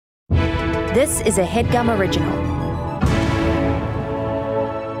This is a HeadGum original.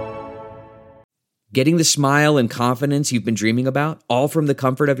 Getting the smile and confidence you've been dreaming about, all from the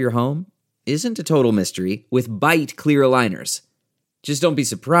comfort of your home, isn't a total mystery with Byte clear aligners. Just don't be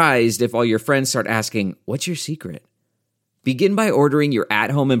surprised if all your friends start asking, "What's your secret?" Begin by ordering your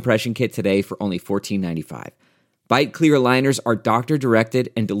at-home impression kit today for only $14.95. Byte clear aligners are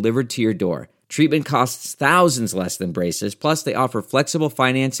doctor-directed and delivered to your door. Treatment costs thousands less than braces, plus they offer flexible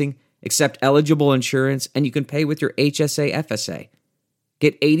financing, accept eligible insurance, and you can pay with your HSA FSA.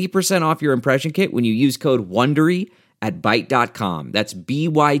 Get 80% off your impression kit when you use code WONDERY at Byte.com. That's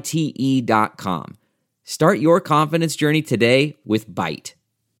BYTE.com. Start your confidence journey today with Byte.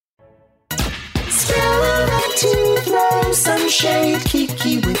 To throw some shade,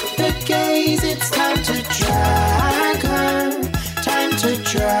 Kiki with the gaze. It's time to drag her. Time to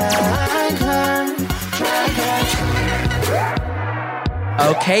drag her. Drag her.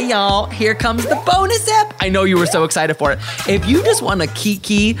 Okay, y'all, here comes the bonus ep. I know you were so excited for it. If you just want to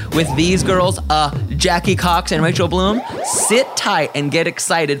kiki with these girls, Jackie Cox and Rachel Bloom, sit tight and get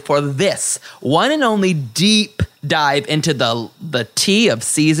excited for this one and only deep dive into the tea of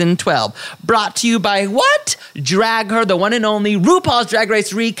season 12. Brought to you by what? Drag Her, the one and only RuPaul's Drag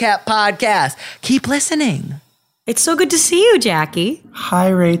Race Recap podcast. Keep listening. It's so good to see you, Jackie. Hi,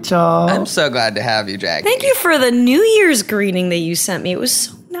 Rachel. I'm so glad to have you, Jackie. Thank you for the New Year's greeting that you sent me. It was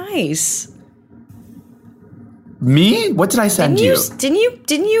so nice. Me? What did I send you? Didn't you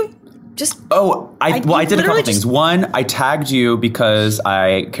just... Oh, I did a couple things. One, I tagged you because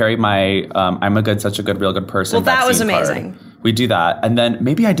I carry my I'm a good, such a good, real good person. Well, that was card. amazing. We do that. And then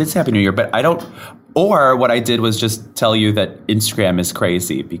maybe I did say Happy New Year, but I don't... Or what I did was just tell you that Instagram is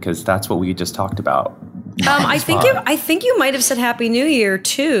crazy because that's what we just talked about. I think you might have said Happy New Year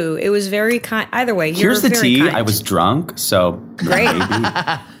too. It was very kind. Either way, here's the tea. Kind. I was drunk, so great.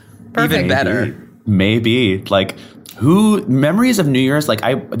 Maybe. Even better. Maybe like memories of New Year's. Like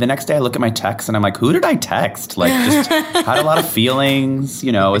the next day I look at my text and I'm like, who did I text? Like just had a lot of feelings.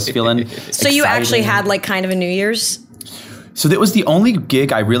 You know, was feeling. So excited. You actually had like kind of a New Year's. So that was the only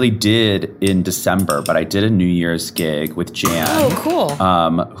gig I really did in December, but I did a New Year's gig with Jan. Oh, cool.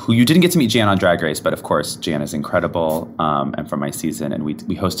 Who you didn't get to meet Jan on Drag Race, but of course Jan is incredible and from my season. And we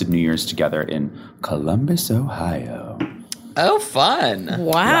hosted New Year's together in Columbus, Ohio. Oh, fun.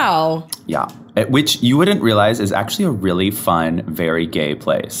 Wow. Yeah. Which you wouldn't realize is actually a really fun, very gay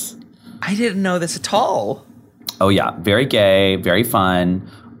place. I didn't know this at all. Oh, yeah. Very gay, very fun.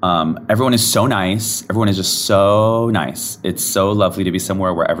 Everyone is so nice. Everyone is just so nice. It's so lovely to be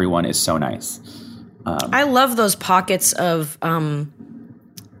somewhere where everyone is so nice. I love those pockets of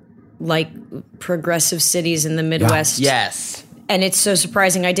like progressive cities in the Midwest. Yeah. Yes. And it's so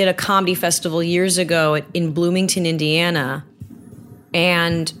surprising. I did a comedy festival years ago in Bloomington, Indiana,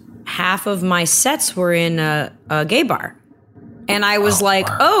 and half of my sets were in a gay bar. And I was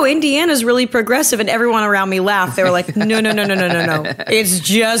oh, Indiana's really progressive. And everyone around me laughed. They were like, no. It's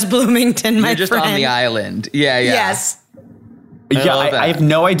just Bloomington, my friend. You're just on the island. Yeah. Yes. I have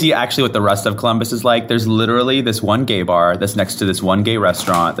no idea actually what the rest of Columbus is like. There's literally this one gay bar that's next to this one gay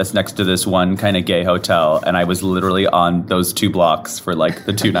restaurant that's next to this one kind of gay hotel. And I was literally on those 2 blocks for like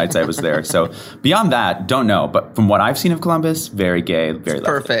the 2 nights I was there. So beyond that, don't know. But from what I've seen of Columbus, very gay, very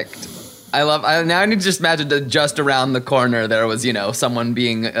lovely. Perfect. Now I need to just imagine that just around the corner there was, someone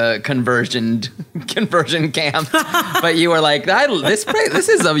being conversion camped. But you were like, this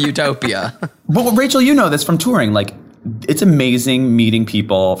is a utopia. Well, Rachel, you know this from touring. Like, it's amazing meeting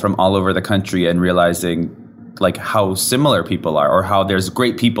people from all over the country and realizing like how similar people are or how there's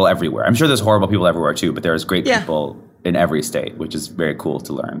great people everywhere. I'm sure there's horrible people everywhere too, but there's great people in every state, which is very cool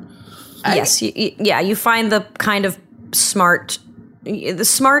to learn. Yes. You find the kind of smart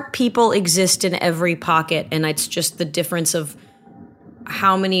people exist in every pocket, and it's just the difference of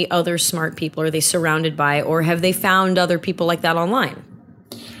how many other smart people are they surrounded by, or have they found other people like that online?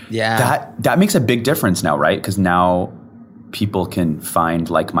 Yeah. That makes a big difference now, right? Because now people can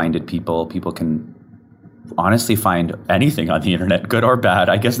find like-minded people. People can honestly find anything on the internet, good or bad.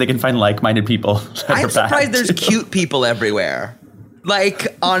 I guess they can find like-minded people. I'm surprised there's cute people everywhere.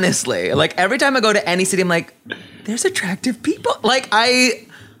 Like, honestly, like every time I go to any city, I'm like, there's attractive people. Like, I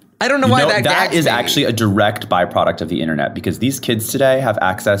don't know why that is actually a direct byproduct of the internet, because these kids today have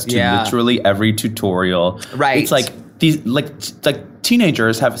access to literally every tutorial. Right. It's like these like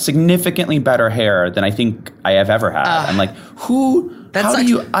teenagers have significantly better hair than I think I have ever had. I'm like,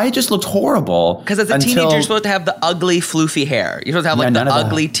 I just looked horrible. Because as a teenager, you're supposed to have the ugly, floofy hair. You're supposed to have like the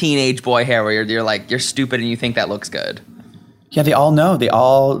ugly teenage boy hair where you're like, you're stupid and you think that looks good. Yeah, they all know. They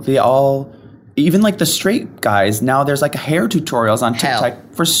all even like the straight guys, now there's like hair tutorials on Hell.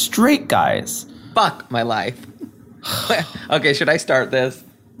 TikTok for straight guys. Fuck my life. Okay, should I start this?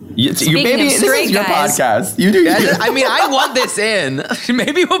 Your Speaking baby, of this straight is your guys. podcast. You do. I mean, I want this in.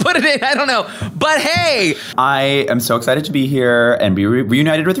 Maybe we'll put it in. I don't know. But hey, I am so excited to be here and be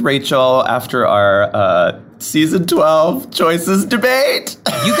reunited with Rachel after our season 12 choices debate.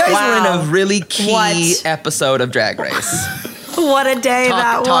 you guys were in Wow. a really key What? episode of Drag Race. What a day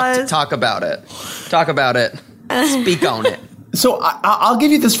that was. Talk about it. Talk about it. Speak on it. So I'll give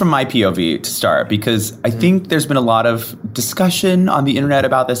you this from my POV to start, because I think there's been a lot of discussion on the internet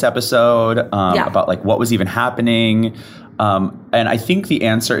about this episode, about like what was even happening. And I think the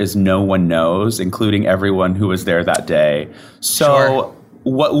answer is no one knows, including everyone who was there that day. So Sure.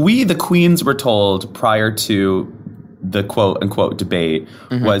 what we, the queens, were told prior to the quote unquote debate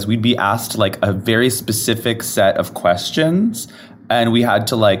was we'd be asked like a very specific set of questions, and we had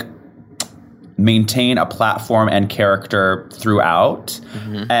to like maintain a platform and character throughout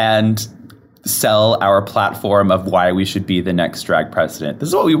and sell our platform of why we should be the next drag president. This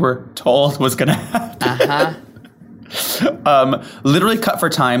is what we were told was going to happen. Literally cut for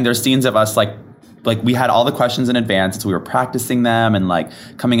time. There's scenes of us like we had all the questions in advance, so we were practicing them and like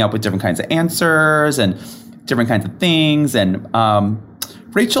coming up with different kinds of answers and different kinds of things. And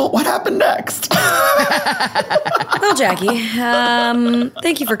Rachel, what happened next? Well, Jackie,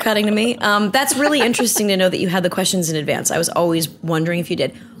 thank you for cutting to me. That's really interesting to know that you had the questions in advance. I was always wondering if you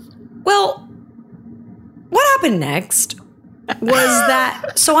did. Well, what happened next was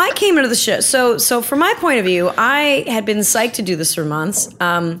that, so I came into the show. So from my point of view, I had been psyched to do this for months.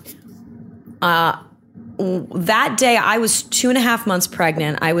 That day, I was 2.5 months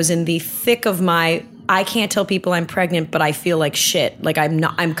pregnant. I was in the thick of I can't tell people I'm pregnant, but I feel like shit. Like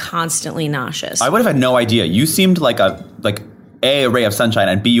I'm constantly nauseous. I would have had no idea. You seemed like a ray of sunshine,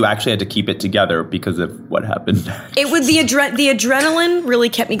 and B, you actually had to keep it together because of what happened. It was the adrenaline really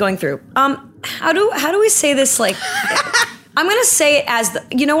kept me going through. How do we say this? Like, I'm gonna say it as the.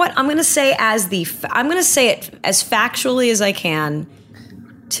 You know what? I'm gonna say it as factually as I can,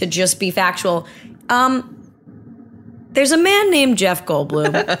 to just be factual. There's a man named Jeff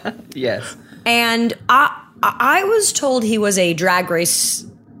Goldblum. Yes. And I was told he was a Drag Race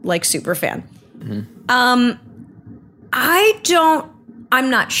like super fan. I'm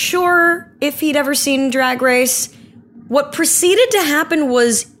not sure if he'd ever seen Drag Race. What proceeded to happen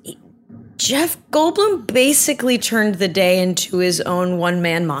was Jeff Goldblum basically turned the day into his own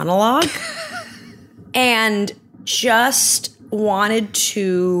one-man monologue and just wanted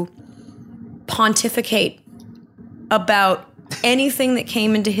to pontificate about anything that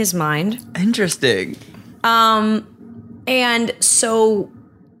came into his mind. Interesting. And so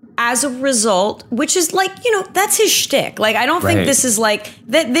as a result, which is like, that's his shtick. Like, I don't think this is like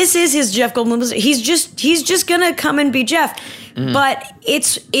that. This is his Jeff Goldblum. He's just gonna come and be Jeff. But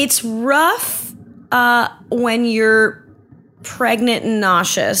it's rough when you're pregnant and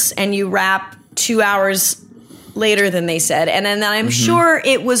nauseous and you rap 2 hours later than they said. And then I'm sure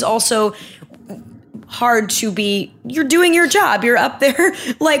it was also hard to be, you're doing your job. You're up there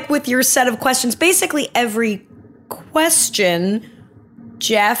like with your set of questions. Basically every question,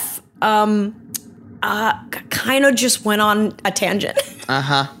 Jeff kind of just went on a tangent.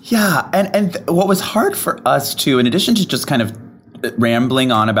 Yeah, and what was hard for us too, in addition to just kind of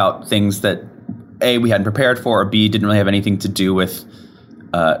rambling on about things that A, we hadn't prepared for, or B, didn't really have anything to do with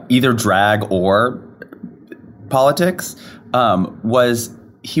either drag or politics, was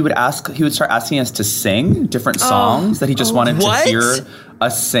he would start asking us to sing different songs that he just wanted to hear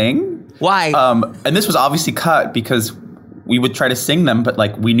us sing. Why? And this was obviously cut because we would try to sing them, but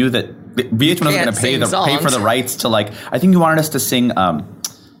like we knew that VH1 wasn't going to pay for the rights to like. I think he wanted us to sing.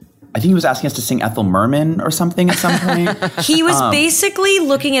 I think he was asking us to sing Ethel Merman or something at some point. He was basically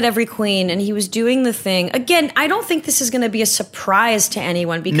looking at every queen, and he was doing the thing. Again, I don't think this is going to be a surprise to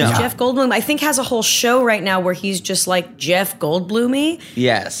anyone because Jeff Goldblum, I think, has a whole show right now where he's just like Jeff Goldblum-y.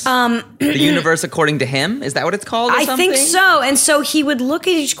 Yes. The universe according to him? Is that what it's called or I something? think so. And so he would look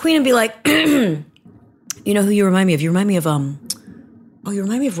at each queen and be like, you know who you remind me of? You remind me of Ronnie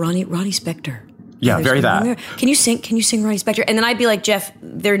Spector. Yeah, very that. Can you sing Ronnie Spector? And then I'd be like, Jeff,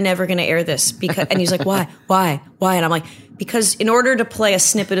 they're never going to air this because. And he's like, why? And I'm like, because in order to play a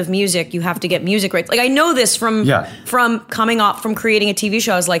snippet of music, you have to get music rights. Like I know this from coming off from creating a TV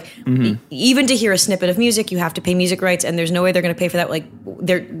show. I was like, even to hear a snippet of music, you have to pay music rights, and there's no way they're going to pay for that. Like,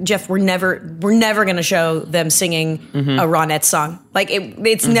 Jeff, we're never going to show them singing a Ronette song. Like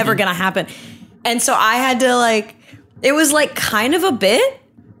it's never going to happen. And so I had to like, it was like kind of a bit,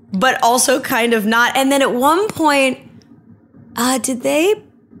 but also kind of not. And then at one point, did they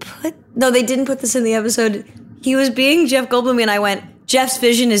they didn't put this in the episode. He was being Jeff Goldblum, and I went, Jeff's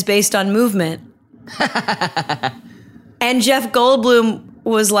vision is based on movement. And Jeff Goldblum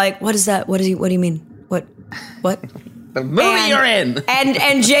was like, what is that? What do you mean? What? The movie you're in.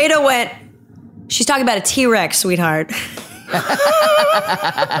 And Jada went, she's talking about a T-Rex, sweetheart. Here's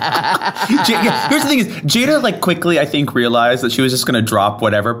the thing: is Jada like quickly, I think, realized that she was just going to drop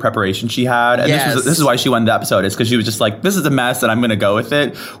whatever preparation she had, and this is why she won the episode. Is because she was just like, "This is a mess, and I'm going to go with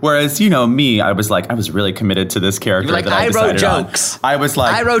it." Whereas, me, I was really committed to this character. Like, that I wrote decided jokes. On. I was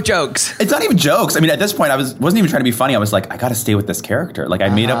like, I wrote jokes. It's not even jokes. I mean, at this point, I wasn't even trying to be funny. I was like, I got to stay with this character. Like, I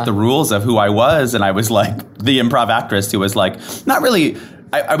made up the rules of who I was, and I was like the improv actress who was like, not really.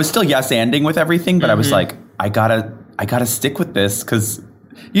 I was still yes-anding with everything, but I was like, I gotta stick with this because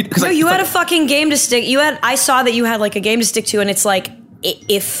you had a fucking game to stick. I saw that you had like a game to stick to, and it's like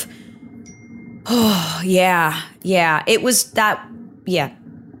it was that. Yeah.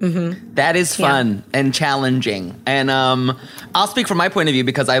 Mm-hmm. That is fun and challenging. And I'll speak from my point of view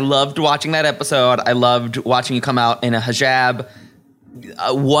because I loved watching that episode. I loved watching you come out in a hijab.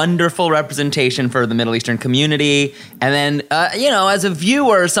 A wonderful representation for the Middle Eastern community. And then, as a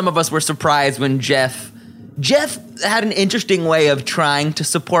viewer, some of us were surprised when Jeff had an interesting way of trying to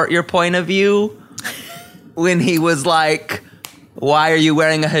support your point of view when he was like, why are you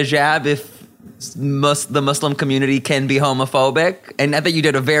wearing a hijab if the Muslim community can be homophobic? And I think you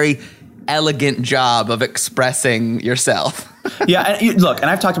did a very elegant job of expressing yourself. Yeah, and look, and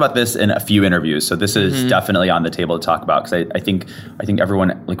I've talked about this in a few interviews, so this is definitely on the table to talk about because I think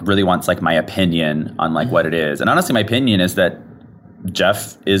everyone like really wants like my opinion on like what it is, and honestly, my opinion is that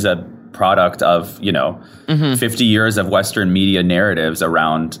Jeff is a product of 50 years of Western media narratives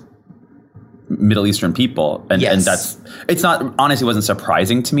around Middle Eastern people, and that's it's not honestly wasn't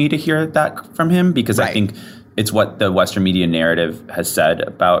surprising to me to hear that from him because I think it's what the Western media narrative has said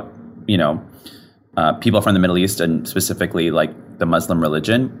about people from the Middle East and specifically like the Muslim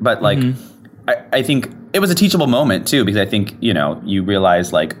religion. But like, I think it was a teachable moment too, because I think, you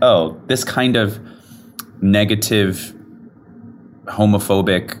realize like, oh, this kind of negative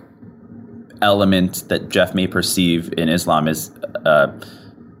homophobic element that Jeff may perceive in Islam is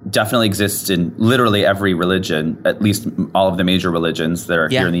definitely exists in literally every religion, at least all of the major religions that are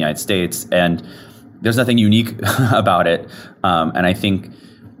here in the United States. And there's nothing unique about it. And I think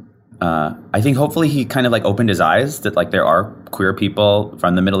hopefully he kind of like opened his eyes that like there are queer people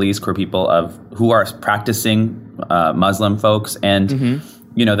from the Middle East, queer people who are practicing Muslim folks, and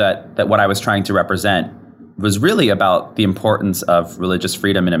that what I was trying to represent was really about the importance of religious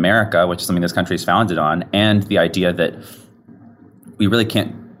freedom in America, which is something this country is founded on, and the idea that we really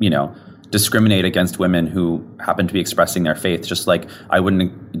can't discriminate against women who happen to be expressing their faith, just like I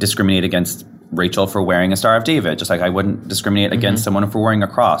wouldn't discriminate against Rachel for wearing a Star of David, just like I wouldn't discriminate against someone for wearing a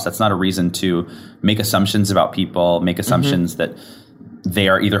cross. That's not a reason to make assumptions about people, make assumptions that they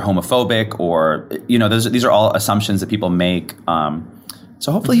are either homophobic or, these are all assumptions that people make.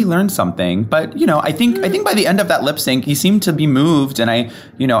 So hopefully he learned something. But, I think by the end of that lip sync, he seemed to be moved. And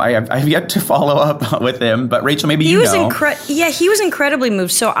I've yet to follow up with him. But Rachel, maybe he was he was incredibly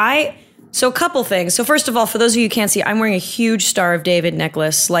moved. So a couple things. So first of all, for those of you who can't see, I'm wearing a huge Star of David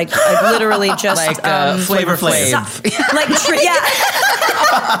necklace. Like I literally just Flavor Flav.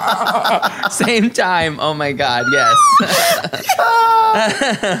 Same time. Oh my God. Yes.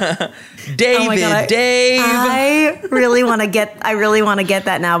 Dave. I really want to get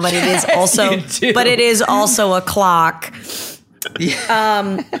that now, but it is also a clock.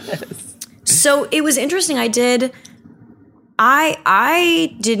 So it was interesting. I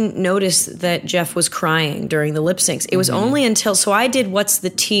didn't notice that Jeff was crying during the lip syncs. It was only until I did What's the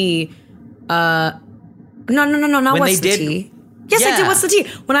Tea? No, not What's the Tea. Yes, I did What's the Tea.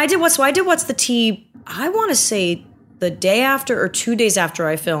 When I did What's the Tea, I want to say the day after or 2 days after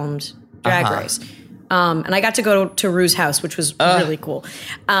I filmed Drag Race. And I got to go to Rue's house, which was really cool.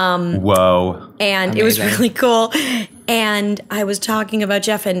 Whoa. And amazing. It was really cool. And I was talking about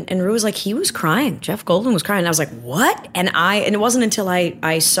Jeff, and Rue was like, he was crying. Jeff Goldblum was crying. And I was like, what? And it wasn't until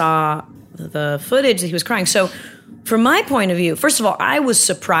I saw the footage that he was crying. So from my point of view, first of all, I was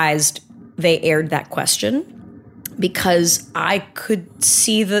surprised they aired that question because I could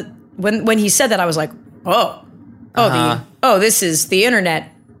see that when he said that, I was like, this is the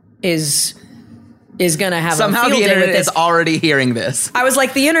internet is going to have somehow a field the internet day with this. Is already hearing this. I was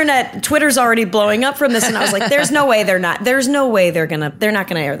like, Twitter's already blowing up from this, and I was like, there's no way they're not going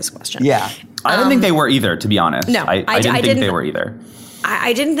to air this question. Yeah. I don't think they were either, to be honest. No, I didn't think they were either.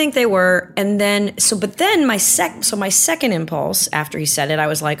 I didn't think they were, and then my second impulse after he said it, I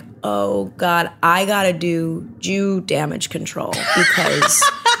was like, oh God, I gotta do Jew damage control because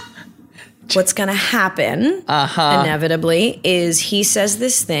what's going to happen inevitably is he says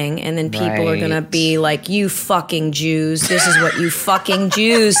this thing and then people are going to be like, you fucking Jews. This is what you fucking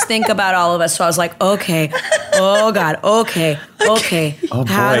Jews think about all of us. So I was like, okay. Oh God. Okay. Oh,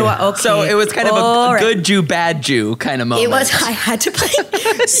 How do I, okay. So it was kind of a good Jew, bad Jew kind of moment. It was, I had to play.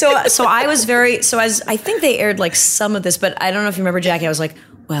 So I was as I think they aired like some of this, but I don't know if you remember, Jackie, I was like,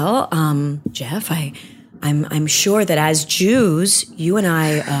 well, Jeff, I'm sure that as Jews, you and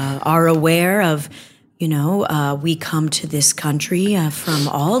I are aware of, we come to this country from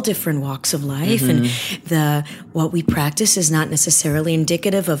all different walks of life, and what we practice is not necessarily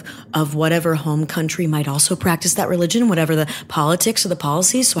indicative of whatever home country might also practice that religion, whatever the politics or the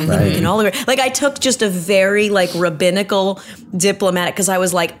policies. So I think we can all agree. Like I took just a very like rabbinical diplomatic, because I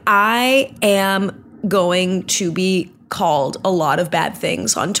was like, I am going to be called a lot of bad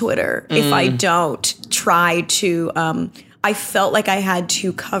things on Twitter if I don't try to I felt like I had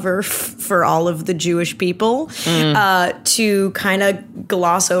to cover for all of the Jewish people to kind of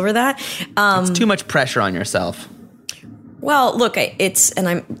gloss over that. It's too much pressure on yourself. Well, look,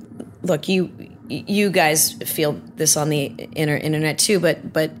 you guys feel this on the internet too,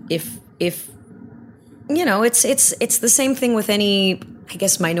 but if it's the same thing with any, I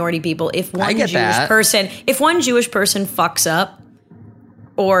guess, minority people. If one Jewish person fucks up,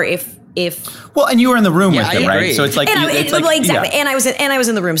 or if well, and you were in the room with him, right? So it's like, exactly. Yeah. And I was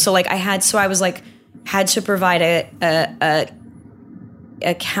in the room. So like I was like had to provide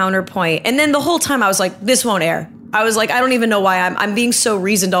a counterpoint. And then the whole time I was like, this won't air. I was like, I don't even know why I'm being so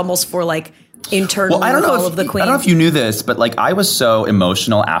reasoned almost for like internal all of the Queen. I don't know if you knew this, but like I was so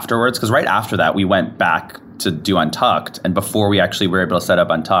emotional afterwards, because right after that we went back to do Untucked, and before we actually were able to set up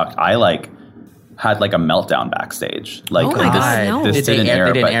Untucked, I like had like a meltdown backstage. Like, oh my God, no. This didn't air.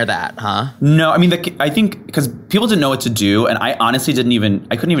 They didn't air that, huh? No, I mean, I think because people didn't know what to do, and I honestly couldn't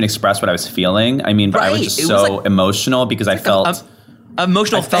even express what I was feeling. I mean, but I was just so emotional because I felt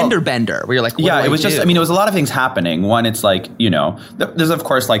emotional fender bender where you're like, it was just, I mean, it was a lot of things happening. One, it's like, there's of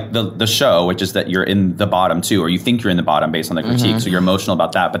course like the show, which is that you're in the bottom too, or you think you're in the bottom based on the critique. So you're emotional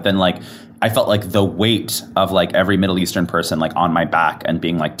about that. But then like, I felt like the weight of like every Middle Eastern person like on my back and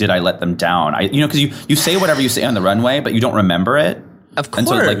being like, did I let them down? Because you say whatever you say on the runway, but you don't remember it. Of course. And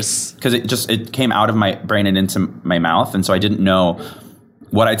so like, because it came out of my brain and into my mouth. And so I didn't know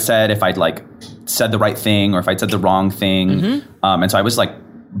what I'd said, if I'd like said the right thing or if I'd said the wrong thing. And so I was like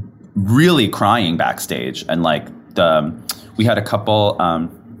really crying backstage. And like we had a couple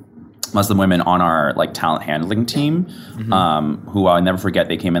Muslim women on our like talent handling team who I'll never forget.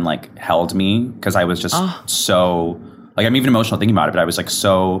 They came and like held me because I was just so like, I'm even emotional thinking about it, but I was like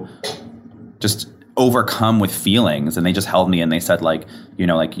so just overcome with feelings, and they just held me and they said like,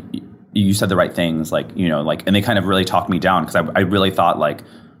 like you said the right things, like, like, and they kind of really talked me down because I really thought like,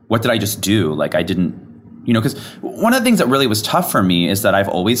 what did I just do? Like I didn't, because one of the things that really was tough for me is that I've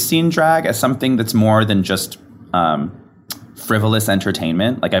always seen drag as something that's more than just frivolous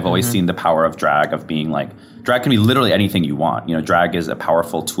entertainment. Like I've always seen the power of drag, of being like, drag can be literally anything you want. Drag is a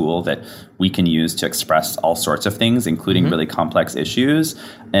powerful tool that we can use to express all sorts of things, including really complex issues.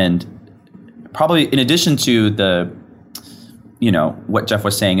 And probably in addition to the, what Jeff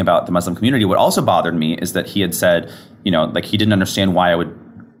was saying about the Muslim community, what also bothered me is that he had said, like he didn't understand why I would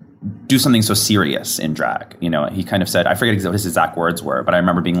do something so serious in drag. He kind of said, I forget what his exact words were, but I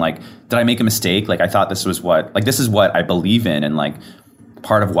remember being like, did I make a mistake? Like I thought this is what I believe in. And like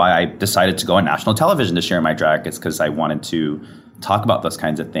part of why I decided to go on national television to share my drag is because I wanted to talk about those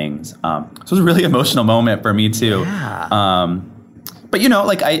kinds of things. So it was a really emotional moment for me too. Yeah. But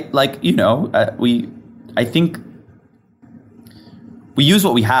I think we use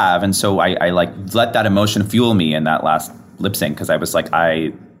what we have. And so I like let that emotion fuel me in that last lip sync. Cause I was like,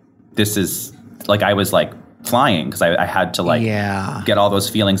 I was like flying because I had to like get all those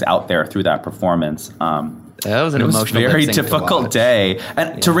feelings out there through that performance. That was an emotional, very difficult day.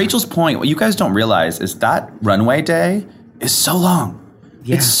 And to Rachel's point, what you guys don't realize is that runway day is so long.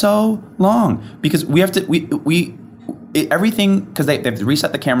 Yeah. It's so long because we have to, everything, because they've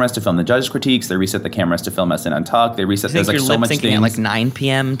reset the cameras to film the judges' critiques. They reset the cameras to film us in Untucked. They reset. There's like so much things. At like 9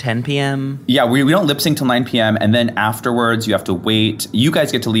 p.m., 10 p.m. Yeah, we don't lip sync till 9 p.m. and then afterwards you have to wait. You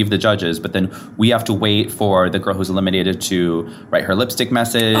guys get to leave the judges, but then we have to wait for the girl who's eliminated to write her lipstick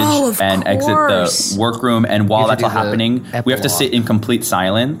message and exit the workroom. And while that's all happening, we have to sit in complete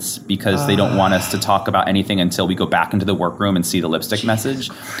silence because they don't want us to talk about anything until we go back into the workroom and see the lipstick message.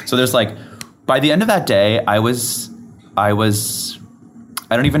 So there's like, by the end of that day, I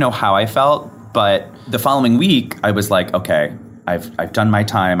don't even know how I felt, but the following week I was like, okay, I've done my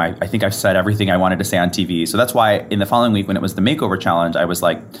time. I think I've said everything I wanted to say on TV. So that's why in the following week when it was the makeover challenge, I was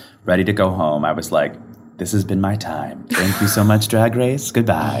like ready to go home. I was like, this has been my time. Thank you so much, Drag Race.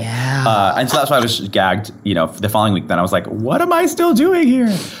 Goodbye. Yeah. And so that's why I was gagged, the following week. Then I was like, what am I still doing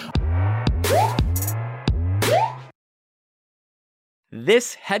here?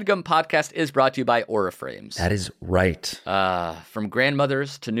 This HeadGum podcast is brought to you by Aura Frames. That is right. From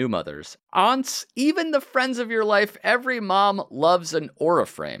grandmothers to new mothers, aunts, even the friends of your life, every mom loves an Aura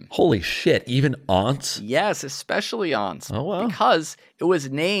frame. Holy shit, even aunts? Yes, especially aunts. Oh, wow. Because it was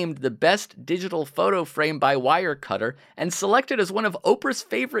named the best digital photo frame by Wirecutter and selected as one of Oprah's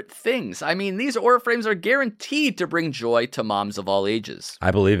favorite things. I mean, these Aura frames are guaranteed to bring joy to moms of all ages.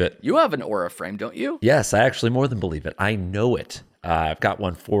 I believe it. You have an Aura frame, don't you? Yes, I actually more than believe it. I know it. I've got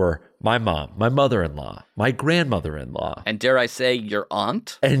one for my mom, my mother-in-law, my grandmother-in-law. And dare I say, your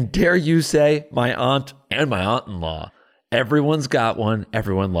aunt? And dare you say, my aunt and my aunt-in-law. Everyone's got one.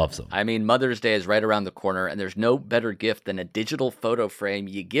 Everyone loves them. I mean, Mother's Day is right around the corner, and there's no better gift than a digital photo frame.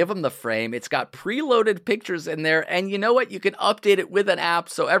 You give them the frame. It's got preloaded pictures in there, and you know what? You can update it with an app,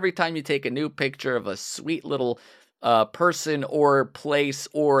 so every time you take a new picture of a sweet little person or place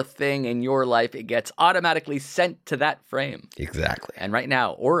or thing in your life, it gets automatically sent to that frame. Exactly. And right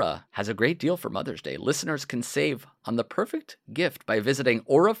now, Aura has a great deal for Mother's Day. Listeners can save on the perfect gift by visiting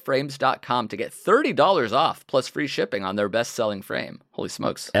auraframes.com to get $30 off plus free shipping on their best-selling frame. Holy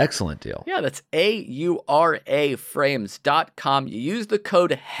smokes. Excellent deal. Yeah, that's auraframes.com. You use the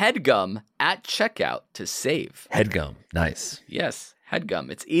code HEADGUM at checkout to save. HeadGum. Nice. Yes. HeadGum.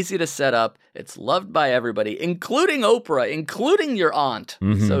 It's easy to set up. It's loved by everybody, including Oprah, including your aunt.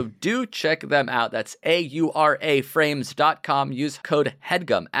 Mm-hmm. So do check them out. That's auraframes.com. Use code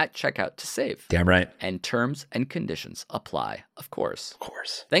HEADGUM at checkout to save. Damn right. And terms and conditions apply, of course. Of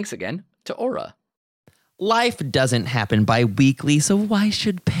course. Thanks again to Aura. Life doesn't happen bi-weekly, so why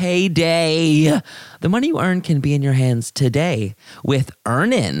should payday? The money you earn can be in your hands today with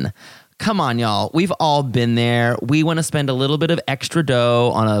Earnin. Come on, y'all. We've all been there. We want to spend a little bit of extra dough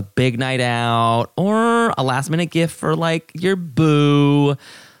on a big night out or a last-minute gift for, like, your boo.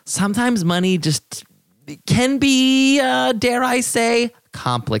 Sometimes money just can be, dare I say,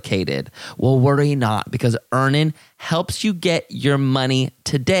 complicated. Well, worry not, because Earnin helps you get your money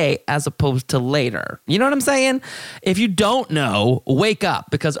today as opposed to later. You know what I'm saying? If you don't know, wake up,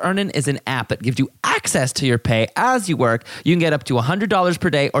 because Earnin is an app that gives you access to your pay as you work. You can get up to $100 per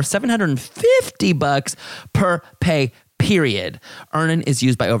day or $750 per pay period. Earnin is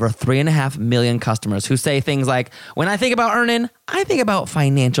used by over 3.5 million customers who say things like, when I think about Earnin, I think about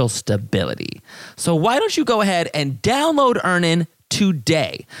financial stability. So why don't you go ahead and download Earnin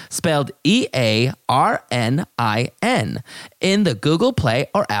today, spelled EARNIN, in the Google Play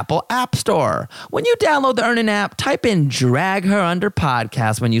or Apple App Store. When you download the Earnin app, type in Drag Her Under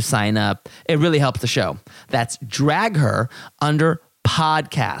Podcast when you sign up. It really helps the show. That's Drag Her Under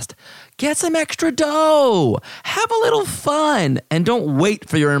Podcast. Get some extra dough. Have a little fun. And don't wait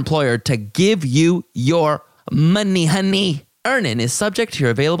for your employer to give you your money, honey. Earnin is subject to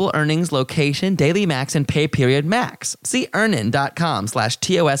your available earnings, location, daily max, and pay period max. See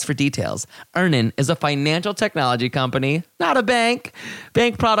earnin.com/TOS for details. Earnin is a financial technology company, not a bank.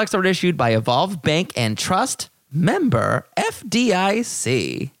 Bank products are issued by Evolve Bank and Trust, member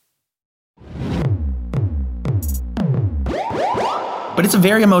FDIC. But it's a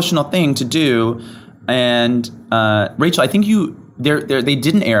very emotional thing to do. And Rachel, I think they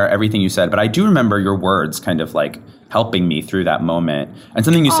didn't air everything you said, but I do remember your words kind of like helping me through that moment. And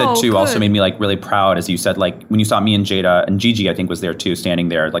something you said too also made me like really proud, as you said, like when you saw me and Jada, and Gigi I think was there too, standing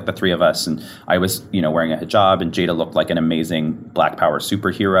there, like the three of us, and I was, wearing a hijab, and Jada looked like an amazing Black Power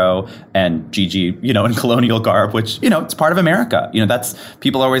superhero, and Gigi, in colonial garb, which, it's part of America. That's,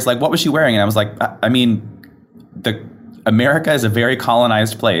 people are always like, what was she wearing? And I was like, I mean, America is a very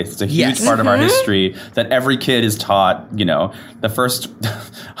colonized place. It's a huge part of our history that every kid is taught. The first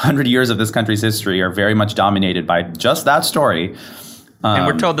 100 years of this country's history are very much dominated by just that story. And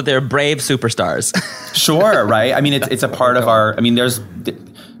we're told that they're brave superstars. Sure, right? I mean, it's a part of our. I mean, there's,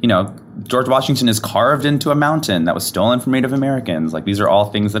 George Washington is carved into a mountain that was stolen from Native Americans. Like, these are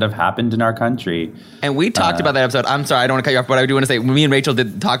all things that have happened in our country. And we talked about that episode. I'm sorry, I don't want to cut you off, but I do want to say, when me and Rachel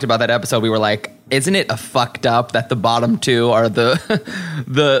talked about that episode, we were like, isn't it a fucked up that the bottom two are the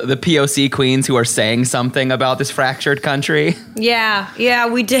POC queens who are saying something about this fractured country? Yeah,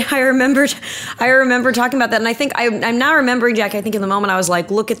 we did. I remember talking about that, and I think I'm now remembering, Jack. I think in the moment I was like,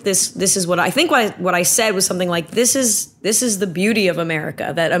 "Look at this. This is what I think. What I said was something like, "This is the beauty of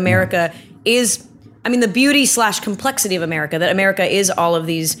America. That America is. I mean, the beauty / complexity of America. That America is all of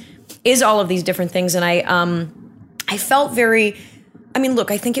these different things." And I I felt very, I mean, look,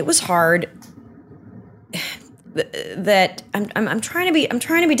 I think it was hard that I'm trying to be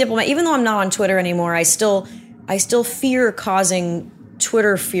diplomatic, even though I'm not on Twitter anymore. I still fear causing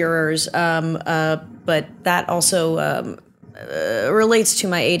Twitter fearers, but that also relates to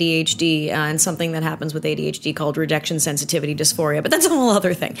my ADHD and something that happens with ADHD called rejection sensitivity dysphoria. But that's a whole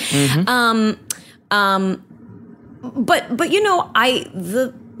other thing. But you know,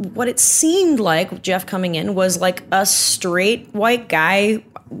 what it seemed like Jeff coming in was like a straight white guy.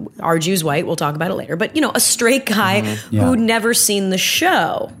 Arju's white. We'll talk about it later. But you know, a straight guy who'd never seen the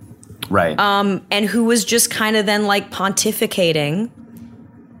show. Right. And who was just kind of then like pontificating.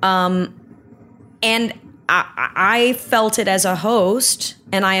 And I felt it as a host,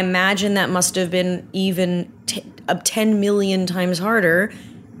 and I imagine that must have been even 10 million times harder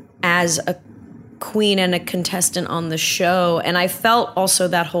as a queen and a contestant on the show. And I felt also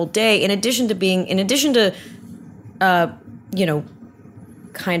that whole day, in addition to you know,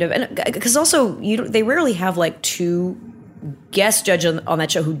 kind of, and because also they rarely have like two guest judges on that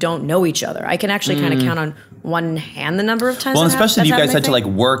show who don't know each other. I can actually kind of count on one hand the number of times. Well, especially if you guys had to like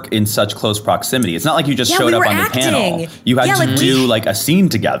work in such close proximity. It's not like you just showed up on the panel. You had to do like a scene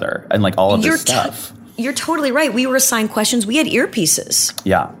together and like all of this stuff. You're totally right. We were assigned questions. We had earpieces.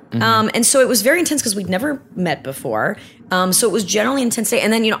 Yeah. And so it was very intense because we'd never met before. So it was generally intense day.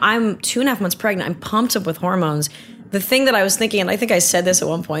 And then, you know, I'm 2.5 months pregnant. I'm pumped up with hormones. The thing that I was thinking, and I think I said this at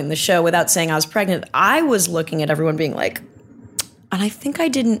one point in the show without saying I was pregnant, I was looking at everyone being like, and I think I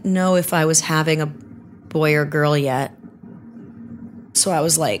didn't know if I was having a boy or girl yet. So I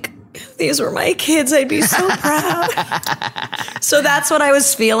was like, if these were my kids, I'd be so proud. So that's what I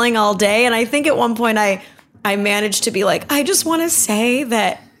was feeling all day. And I think at one point I managed to be like, I just want to say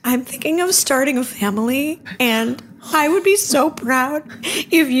that I'm thinking of starting a family, and I would be so proud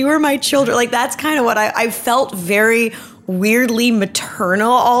if you were my children. Like, that's kind of what I felt, very weirdly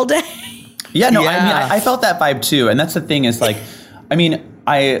maternal all day. Yeah, no, I mean, I felt that vibe too. And that's the thing is like, I mean,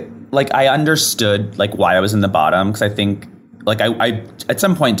 I understood like why I was in the bottom, because I think like I at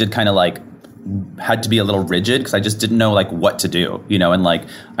some point did kind of like had to be a little rigid because I just didn't know like what to do, you know, and like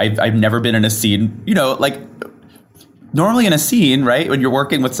I've never been in a scene, you know, like normally in a scene, right, when you're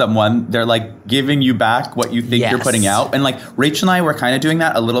working with someone, they're like giving you back what you think you're putting out. And like Rachel and I were kind of doing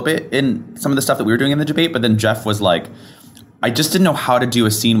that a little bit in some of the stuff that we were doing in the debate, but then Jeff was like, I just didn't know how to do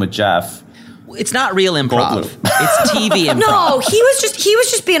a scene with Jeff. It's not real improv. It's TV improv. No, he was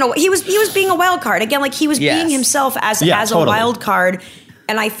just being he was being a wild card. Again, like he was being himself as totally. A wild card.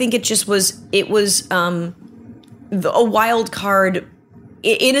 And I think it was a wild card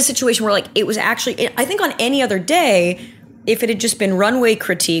in a situation where like it was actually, I think on any other day, if it had just been runway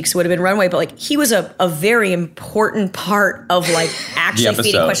critiques, it would have been runway, but like he was a very important part of like actually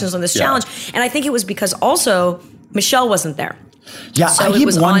feeding questions on this challenge. And I think it was because also Michelle wasn't there. Yeah, so I keep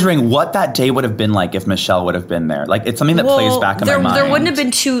wondering what that day would have been like if Michelle would have been there. Like it's something that plays back in my mind. There wouldn't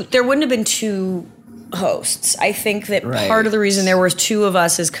have been two hosts. I think that part of the reason there were two of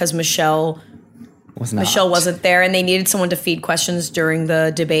us is because Michelle wasn't there, and they needed someone to feed questions during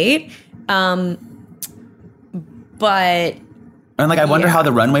the debate. But and like I wonder how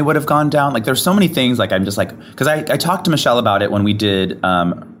the runway would have gone down. Like there's so many things. Like I'm just like, because I talked to Michelle about it when we did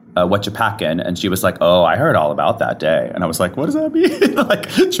What You Packin', and she was like, "Oh, I heard all about that day," and I was like, "What does that mean?" Like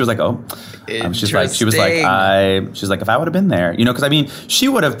she was like, "Oh," she's like, if I would have been there, you know, because I mean, she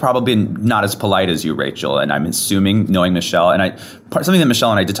would have probably been not as polite as you, Rachel, and I'm assuming knowing Michelle, and something that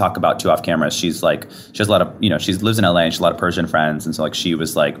Michelle and I did talk about too off camera. She's like, she has a lot of, you know, she lives in LA and she has a lot of Persian friends, and so like she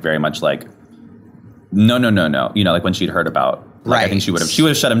was like very much like, no, you know, like when she'd heard about. Like, I think she would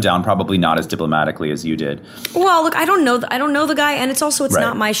have shut him down, probably not as diplomatically as you did. Well, look, I don't know the guy, and it's also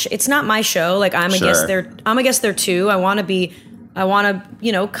not my it's not my show. Like I'm a guest there too. I want to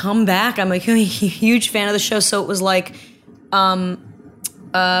you know, come back. I'm a huge fan of the show, so it was like but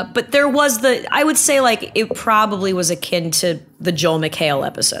there was I would say like it probably was akin to the Joel McHale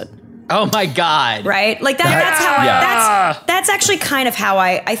episode. Oh my God! Right, like that's how that's actually kind of how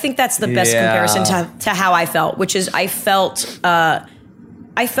I think that's the best comparison to how I felt, which is I felt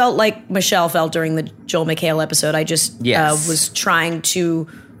like Michelle felt during the Joel McHale episode. I just was trying to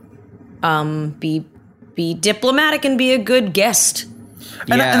be diplomatic and be a good guest.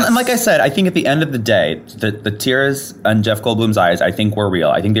 And like I said, I think at the end of the day, the tears in Jeff Goldblum's eyes, I think were real.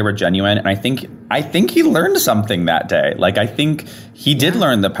 I think they were genuine, and I think he learned something that day. Like I think he did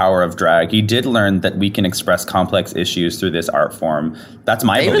learn the power of drag. He did learn that we can express complex issues through this art form. That's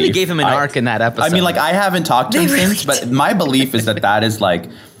my belief. They really gave him an arc in that episode. I mean, like I haven't talked to him since, but my belief is that is like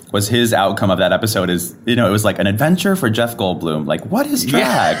was his outcome of that episode is, it was like an adventure for Jeff Goldblum. Like, what is drag?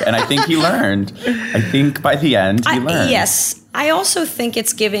 Yeah. And I think he learned. I think by the end, he learned. Yes. I also think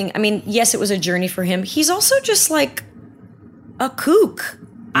it's giving, yes, it was a journey for him. He's also just like a kook.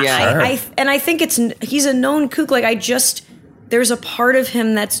 Yeah. I think he's a known kook. Like, there's a part of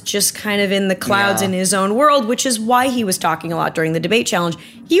him that's just kind of in the clouds in his own world, which is why he was talking a lot during the debate challenge.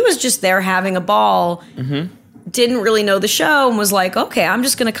 He was just there having a ball. Mm-hmm. Didn't really know the show and was like, okay, I'm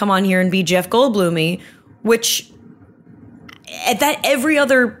just going to come on here and be Jeff Goldblum-y, which at that every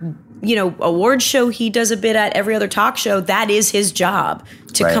other, award show he does a bit at, every other talk show, that is his job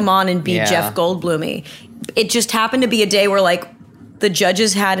to come on and be Jeff Goldblum-y. It just happened to be a day where like the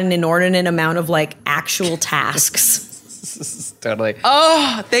judges had an inordinate amount of like actual tasks. Totally.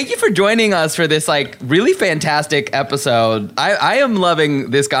 Oh, thank you for joining us for this like really fantastic episode. I am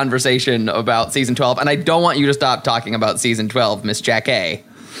loving this conversation about season 12, and I don't want you to stop talking about season 12, Miss Jack A.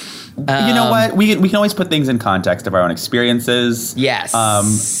 You know what? We can always put things in context of our own experiences. Yes.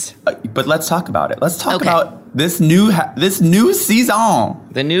 But let's talk about it. Let's talk about this new season.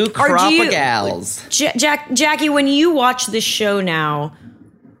 The new crop of gals. Jackie, when you watch this show now,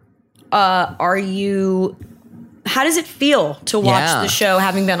 how does it feel to watch the show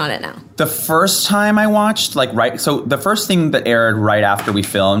having been on it now? The first time I watched, so the first thing that aired right after we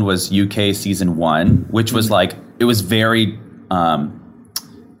filmed was UK season 1, which was it was very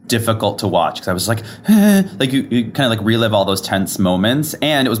difficult to watch because I was like you kind of relive all those tense moments,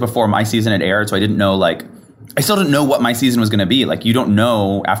 and it was before my season had aired, so I didn't know I still didn't know what my season was going to be. You don't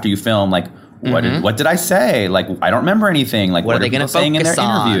know after you film what did I say? I don't remember anything. What are they going to saying in their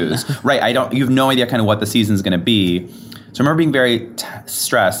interviews? Right. You have no idea kind of what the season's going to be. So I remember being very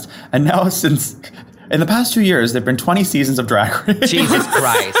stressed. And now in the past 2 years, there've been 20 seasons of Drag Race. Jesus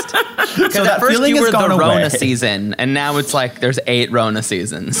Christ. So at first you were the Rona away. season, and now it's there's 8 Rona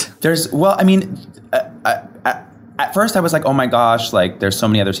seasons. At first I was like, oh my gosh, there's so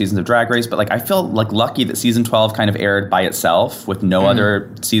many other seasons of Drag Race, but I feel lucky that season 12 kind of aired by itself with no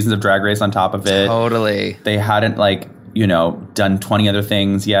other seasons of Drag Race on top of it. Totally. They hadn't done 20 other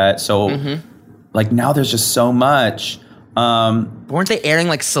things yet. So now there's just so much. Weren't they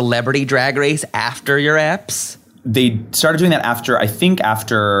airing Celebrity Drag Race after your eps? They started doing that after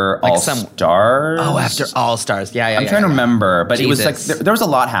All Stars. Oh, after All Stars. Yeah. I'm trying to remember, but Jesus. It was there was a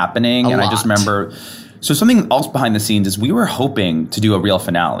lot happening, I just remember. So something else behind the scenes is we were hoping to do a real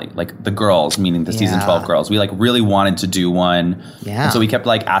finale, the girls, meaning the season 12 girls. We really wanted to do one. Yeah. And so we kept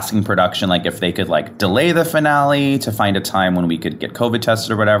asking production if they could delay the finale to find a time when we could get COVID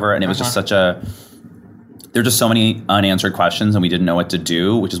tested or whatever. And it was just there were just so many unanswered questions and we didn't know what to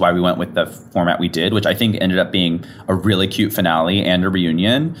do, which is why we went with the format we did, which I think ended up being a really cute finale and a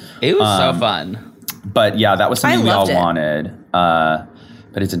reunion. It was so fun. But yeah, that was something we all wanted. But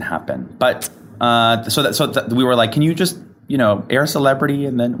it didn't happen. But so we were can you just air Celebrity,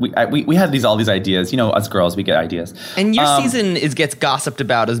 and then we had all these ideas. Us girls, we get ideas. And your season gets gossiped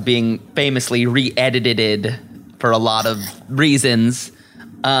about as being famously re-edited for a lot of reasons.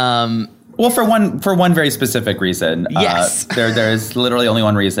 Well, for one very specific reason. Yes. There's literally only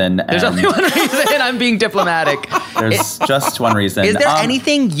one reason. There's only one reason. I'm being diplomatic. There's just one reason. Is there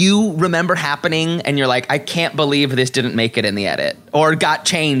anything you remember happening and you're I can't believe this didn't make it in the edit or got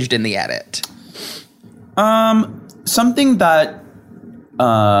changed in the edit? Something that,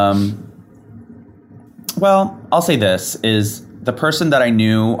 well, I'll say this, is the person that I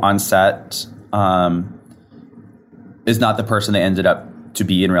knew on set, is not the person they ended up to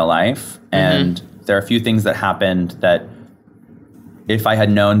be in real life. And there are a few things that happened that if I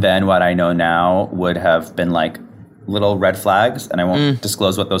had known then what I know now would have been little red flags. And I won't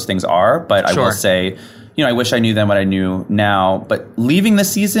disclose what those things are, but I will say, I wish I knew then what I knew now. But leaving the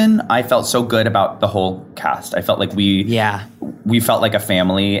season, I felt so good about the whole cast. I felt we felt like a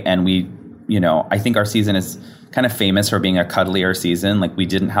family, and I think our season is kind of famous for being a cuddlier season. We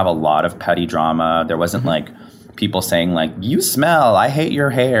didn't have a lot of petty drama. There wasn't people saying you smell, I hate your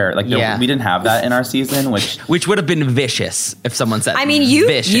hair. We didn't have that in our season, which would have been vicious if someone said.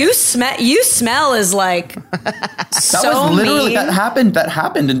 You smell is that was literally mean. that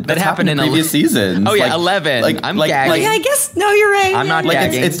happened in previous seasons. Oh yeah, 11. I'm gagging. Yeah, I guess no, you're right. I'm not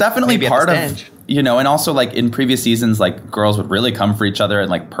gagging. It's definitely maybe part of and also in previous seasons, girls would really come for each other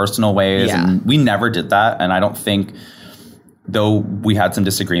in personal ways, and we never did that, and I don't think though we had some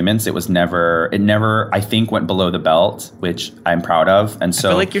disagreements, it never, I think, went below the belt, which I'm proud of. And so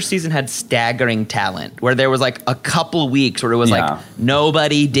I feel like your season had staggering talent, where there was like a couple weeks where it was like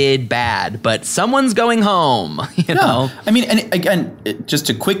nobody did bad, but someone's going home. You know, I mean, and again, just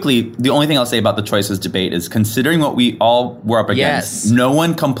to quickly, the only thing I'll say about the choices debate is, considering what we all were up against, no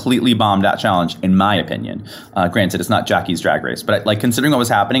one completely bombed that challenge, in my opinion. Granted, it's not Jackie's Drag Race, but like considering what was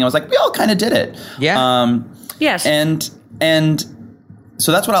happening, I was like, we all kind of did it. Yeah. Yes. And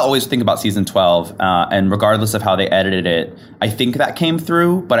so that's what I always think about season 12. And regardless of how they edited it, I think that came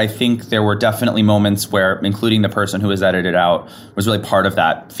through. But I think there were definitely moments where, including the person who was edited out, was really part of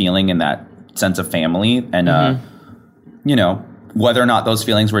that feeling and that sense of family. And, you know, whether or not those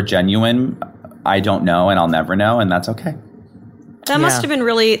feelings were genuine, I don't know, and I'll never know. And that's okay. That must have been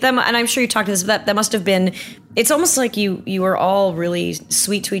really, and I'm sure you talked to this, but that must have been, it's almost like you were all really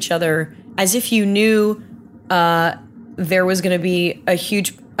sweet to each other, as if you knew there was going to be a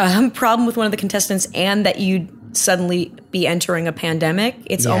huge problem with one of the contestants, and that you'd suddenly be entering a pandemic.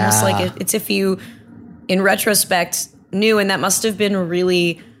 It's almost like it's if you, in retrospect, knew, and that must have been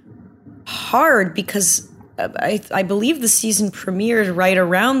really hard, because I believe the season premiered right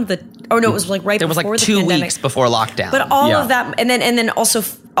around the, it was like right before the pandemic. There was like 2 weeks before lockdown. But all of that, and then also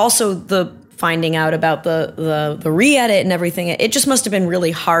the finding out about the re-edit and everything, it just must have been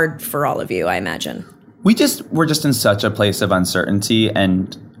really hard for all of you, I imagine. We're just in such a place of uncertainty,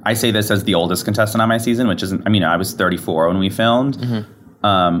 and I say this as the oldest contestant on my season, which isn't, I mean, I was 34 when we filmed,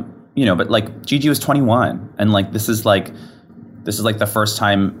 you know, but like Gigi was 21, and like this is like the first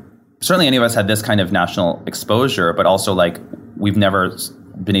time certainly any of us had this kind of national exposure, but also like we've never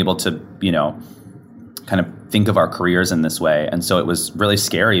been able to, you know, kind of think of our careers in this way, and so it was really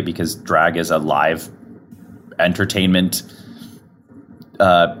scary because drag is a live entertainment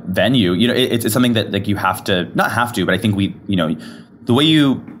venue. You know, it's something that like you have to, not have to, but I think we, you know, the way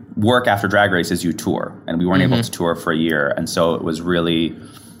you work after Drag Race is you tour, and we weren't able to tour for a year, and so it was really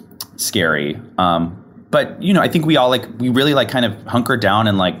scary. But you know, I think we all we really kind of hunkered down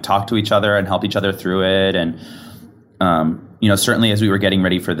and like talked to each other and helped each other through it. And you know, certainly as we were getting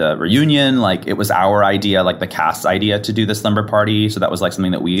ready for the reunion, like it was our idea, like the cast's idea, to do the slumber party. So that was like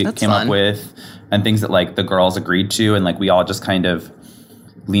something that we came up with, and things that like the girls agreed to, and like we all just kind of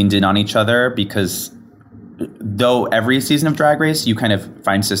leaned in on each other, because though every season of Drag Race you kind of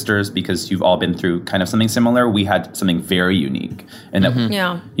find sisters because you've all been through kind of something similar, we had something very unique. And that,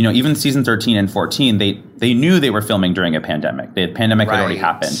 you know, even season 13 and 14, they knew they were filming during a pandemic. The pandemic had already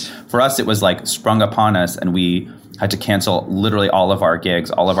happened. For us, it was like sprung upon us, and we had to cancel literally all of our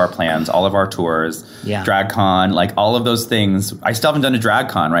gigs, all of our plans, all of our tours, DragCon, like all of those things. I still haven't done a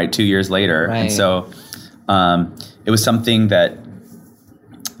DragCon, right, 2 years later. And so it was something that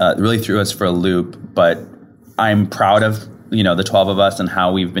really threw us for a loop, but I'm proud of, you know, the 12 of us and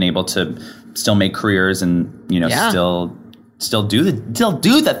how we've been able to still make careers and, you know, still do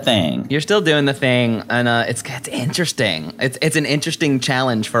the thing. You're still doing the thing, and it's interesting. It's an interesting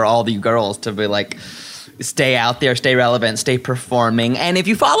challenge for all the girls to be like, stay out there, stay relevant, stay performing. And if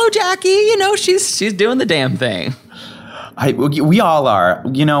you follow Jackie, you know, she's doing the damn thing. We all are.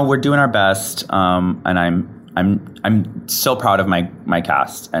 You know, we're doing our best, and I'm so proud of my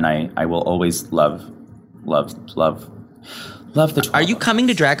cast, and I will always love the 12. Are you coming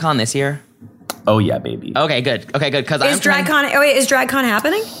to DragCon this year? Oh yeah, baby. Okay, good. Because is DragCon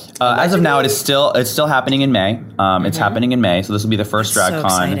happening? As of now, it's still happening in May. It's happening in May, so this will be the first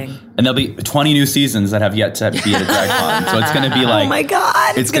DragCon, and there'll be 20 new seasons that have yet to be at a DragCon. So it's going to be like, oh my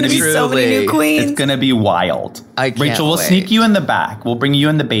god, it's going to be so many new queens. It's going to be wild. Rachel, we'll sneak you in the back. We'll bring you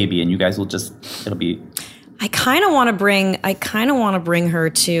and the baby, and you guys will it'll be. I kind of want to bring her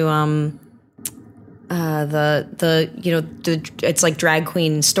to it's like drag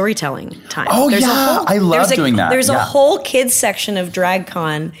queen storytelling time. Oh, I love doing that. There's a whole kids section of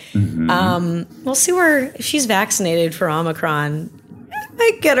DragCon. We'll see if she's vaccinated for Omicron.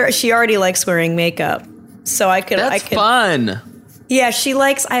 I get her. She already likes wearing makeup, so I could. That's fun. Yeah, she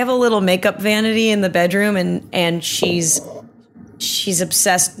likes. I have a little makeup vanity in the bedroom, and she's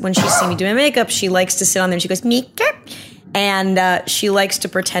obsessed. When she sees me doing makeup, she likes to sit on there and she goes, makeup. And she likes to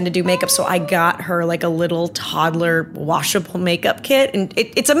pretend to do makeup, so I got her like a little toddler washable makeup kit, and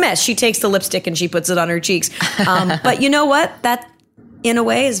it's a mess. She takes the lipstick and she puts it on her cheeks. But you know what? That, in a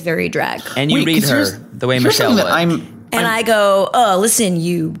way, is very drag. And you read her the way Michelle would. I go, oh, listen,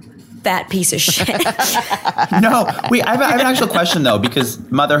 you fat piece of shit. No, I have an actual question, though, because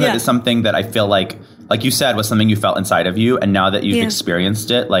motherhood is something that I feel like you said, was something you felt inside of you, and now that you've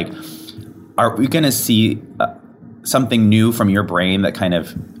experienced it, like, are we going to see something new from your brain that kind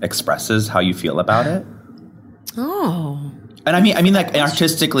of expresses how you feel about it? Oh. And I mean, like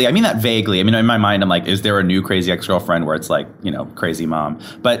artistically, I mean that vaguely. I mean, in my mind, I'm like, is there a new Crazy Ex-Girlfriend where it's like, you know, crazy mom?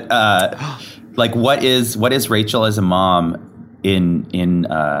 But like, what is Rachel as a mom in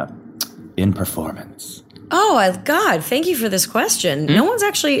performance? Oh, God, thank you for this question. No one's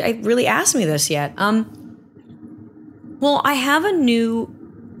actually really asked me this yet. Well, I have a new,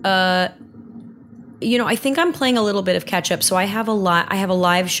 I think I'm playing a little bit of catch up. So I have a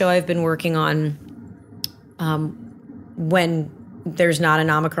live show I've been working on when there's not an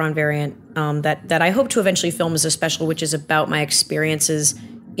Omicron variant that I hope to eventually film as a special, which is about my experiences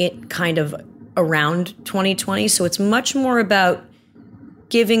kind of around 2020. So it's much more about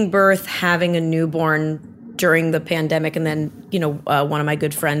giving birth, having a newborn during the pandemic, and then, one of my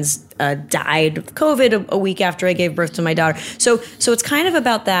good friends died of COVID a week after I gave birth to my daughter. So it's kind of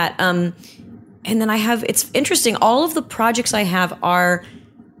about that. And then it's interesting, all of the projects I have are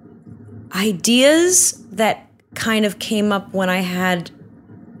ideas that kind of came up when I had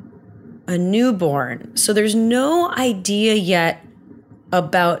a newborn. So there's no idea yet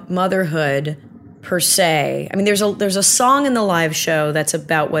about motherhood per se. I mean, there's a song in the live show that's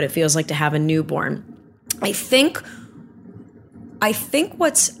about what it feels like to have a newborn. I think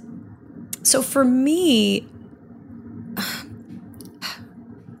so for me,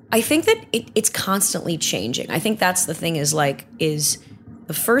 I think that it's constantly changing. I think that's the thing is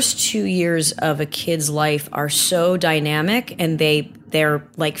the first 2 years of a kid's life are so dynamic, and they're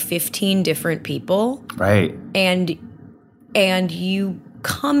like 15 different people. Right. And you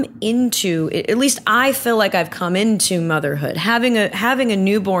come into, at least I feel like I've come into motherhood. Having a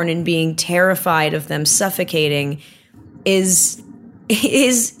newborn and being terrified of them suffocating is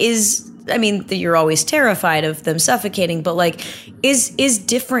I mean, you're always terrified of them suffocating, but like is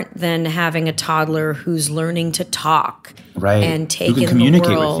different than having a toddler who's learning to talk, right, and take who can in communicate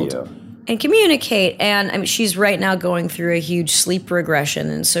the world with you. And communicate. And I mean, she's right now going through a huge sleep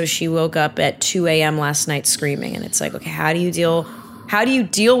regression, and so she woke up at 2 a.m. last night screaming, and it's like, okay, how do you deal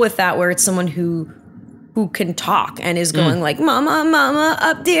with that, where it's someone who can talk and is going like, mama,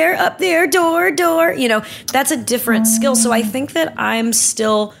 up there, door, that's a different skill. So I think that I'm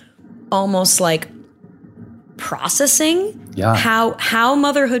still almost like processing how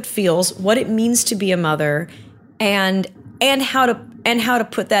motherhood feels, what it means to be a mother, and how to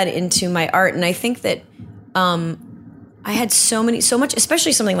put that into my art. And I think that I had so much,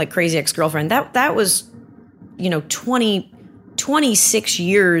 especially something like Crazy Ex-Girlfriend, that was 26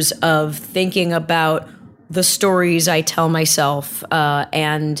 years of thinking about the stories I tell myself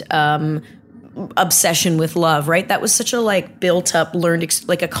and obsession with love, right? That was such a like built up,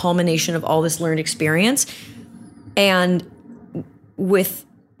 like a culmination of all this learned experience. And with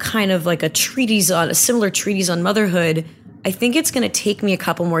kind of like a similar treatise on motherhood, I think it's going to take me a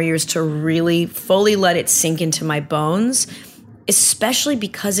couple more years to really fully let it sink into my bones, especially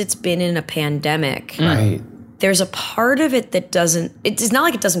because it's been in a pandemic. Right. There's a part of it that it's not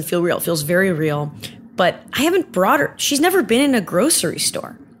like it doesn't feel real. It feels very real. But I haven't brought her. She's never been in a grocery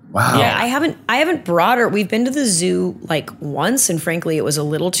store. Wow. Yeah, I haven't brought her. We've been to the zoo like once, and frankly, it was a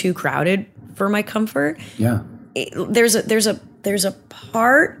little too crowded for my comfort. Yeah. There's a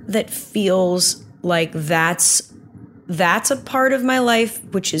part that feels like that's a part of my life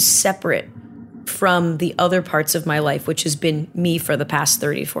which is separate from the other parts of my life, which has been me for the past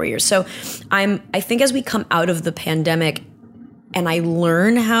 34 years. So I think as we come out of the pandemic and I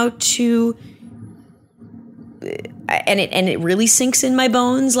learn how to, and it really sinks in my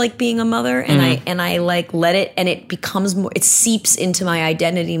bones, like being a mother, and I like let it, and it becomes more, it seeps into my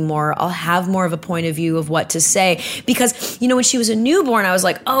identity more. I'll have more of a point of view of what to say, because when she was a newborn, I was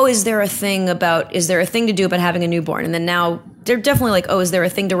like, oh, is there a thing to do about having a newborn? And then now they're definitely like, oh, is there a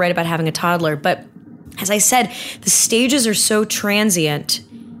thing to write about having a toddler? But as I said, the stages are so transient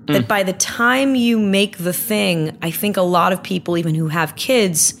that by the time you make the thing, I think a lot of people, even who have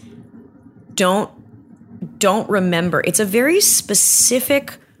kids, don't remember. It's a very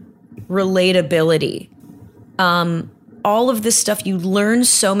specific relatability. All of this stuff, you learn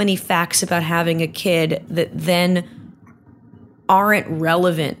so many facts about having a kid that then aren't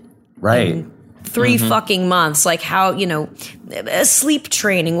relevant. Right. In 3 fucking months, like how, sleep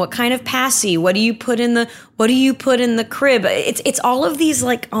training, what kind of passy, what do you put in the crib? It's all of these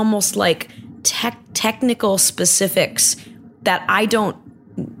like almost like technical specifics that I don't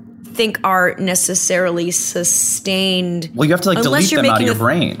think are necessarily sustained. Well, you have to like delete them out of your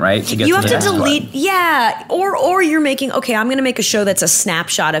brain, right? You have to delete, yeah. Or you're making, okay, I'm going to make a show that's a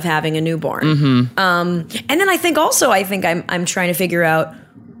snapshot of having a newborn. And then I think I'm trying to figure out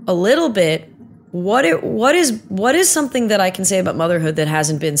a little bit what is something that I can say about motherhood that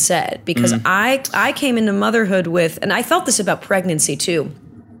hasn't been said? Because I came into motherhood with, and I felt this about pregnancy too.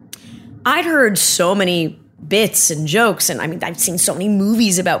 I'd heard so many bits and jokes, and I mean, I've seen so many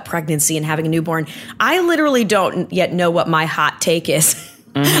movies about pregnancy and having a newborn. I literally don't yet know what my hot take is.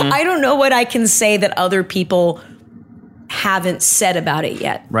 I don't know what I can say that other people haven't said about it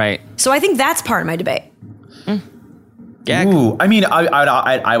yet. Right. So I think that's part of my debate. Gag. Ooh, I mean,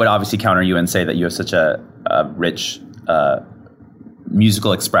 I would obviously counter you and say that you have such a rich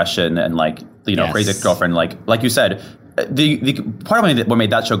musical expression and Crazy Ex-Girlfriend, like you said. The part of what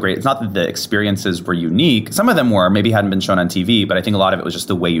made that show great, it's not that the experiences were unique. Some of them were, maybe hadn't been shown on TV, but I think a lot of it was just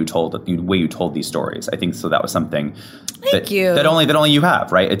the way you told these stories. I think so that was something that only you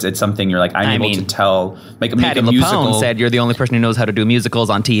have, right? It's something you're like, I'm able to tell, make a musical. Said you're the only person who knows how to do musicals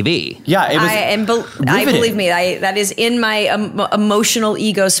on TV. Yeah, it was I believe me, that is in my emotional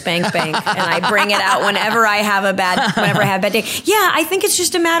ego spank bank, and I bring it out whenever I have a bad day. Yeah, I think it's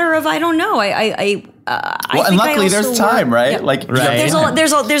just a matter of, I don't know. And luckily there's time, right? Yeah.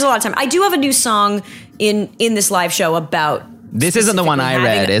 There's a lot of time. I do have a new song in this live show about. This isn't the one I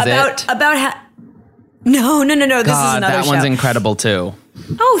read, is it? No. This is another that show. One's incredible too.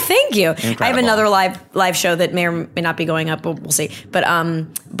 Oh, thank you. Incredible. I have another live show that may or may not be going up, but we'll see. But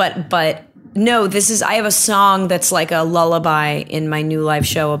no, I have a song that's like a lullaby in my new live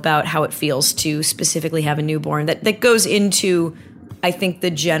show about how it feels to specifically have a newborn that goes into, I think,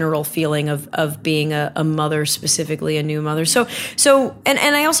 the general feeling of being a mother, specifically a new mother. So and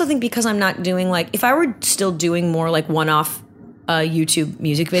I also think because I'm not doing if I were still doing more one-off YouTube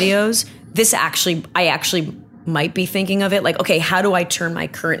music videos, I actually might be thinking of it okay, how do I turn my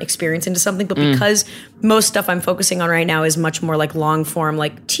current experience into something? But because most stuff I'm focusing on right now is much more long form,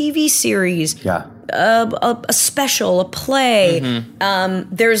 TV series, a special, a play.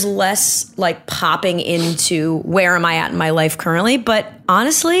 There's less popping into where am I at in my life currently. But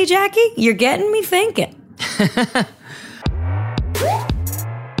honestly, Jackie, you're getting me thinking.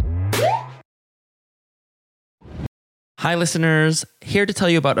 Hi, listeners. Here to tell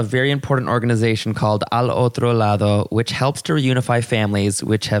you about a very important organization called Al Otro Lado, which helps to reunify families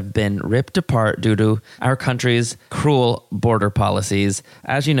which have been ripped apart due to our country's cruel border policies.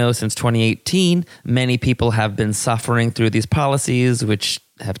 As you know, since 2018, many people have been suffering through these policies, which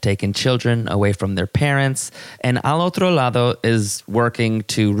have taken children away from their parents. And Al Otro Lado is working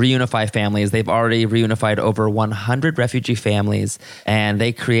to reunify families. They've already reunified over 100 refugee families, and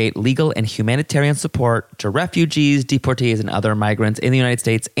they create legal and humanitarian support to refugees, deportees, and other migrants in the United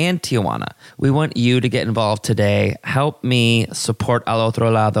States and Tijuana. We want you to get involved today. Help me support Al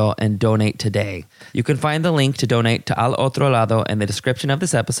Otro Lado and donate today. You can find the link to donate to Al Otro Lado in the description of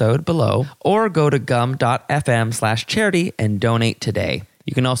this episode below, or go to gum.fm/charity and donate today.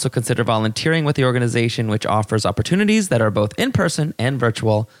 You can also consider volunteering with the organization, which offers opportunities that are both in person and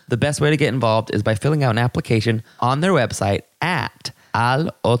virtual. The best way to get involved is by filling out an application on their website at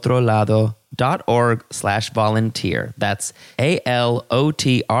alotrolado.org/volunteer. That's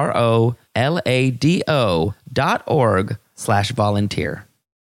ALOTROLADO.org/volunteer.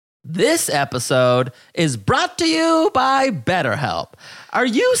 This episode is brought to you by BetterHelp. Are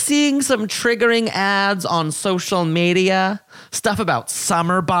you seeing some triggering ads on social media? Stuff about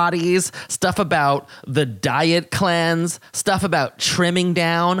summer bodies, stuff about the diet cleanse, stuff about trimming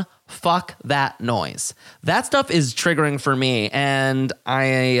down? Fuck that noise. That stuff is triggering for me, and I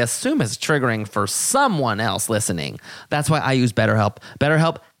assume it's triggering for someone else listening. That's why I use BetterHelp.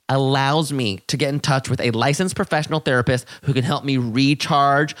 BetterHelp allows me to get in touch with a licensed professional therapist who can help me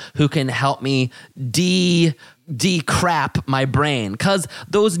recharge, who can help me decrap my brain, because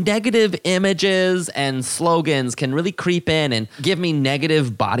those negative images and slogans can really creep in and give me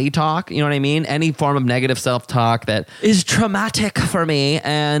negative body talk. You know what I mean? Any form of negative self-talk that is traumatic for me.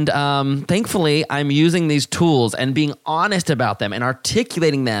 And thankfully, I'm using these tools and being honest about them and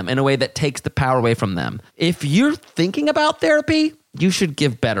articulating them in a way that takes the power away from them. If you're thinking about therapy, you should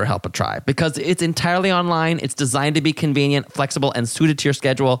give BetterHelp a try because it's entirely online. It's designed to be convenient, flexible, and suited to your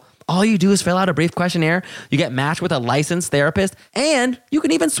schedule. All you do is fill out a brief questionnaire. You get matched with a licensed therapist, and you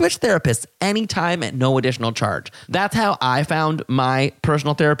can even switch therapists anytime at no additional charge. That's how I found my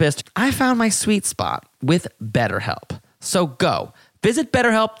personal therapist. I found my sweet spot with BetterHelp. So go. Visit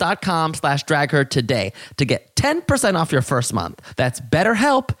BetterHelp.com/dragher today to get 10% off your first month. That's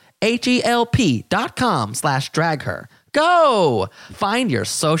BetterHelp, HELP.com/dragher. Go! Find your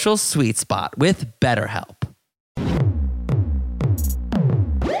social sweet spot with BetterHelp.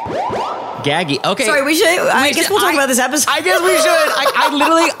 Gaggy. Okay. Sorry, I guess we'll talk about this episode. I guess we should. I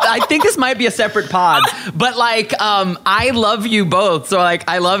literally, I think this might be a separate pod, but like, I love you both. So like,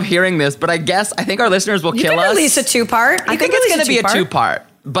 I love hearing this, but I think our listeners will kill us. Release a 2-part. I think it's going to be a 2-part,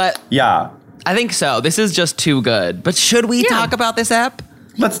 but yeah, I think so. This is just too good. But should we talk about this app?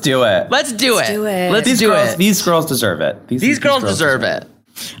 Let's do it. Let's do it. These girls deserve it. These girls deserve it.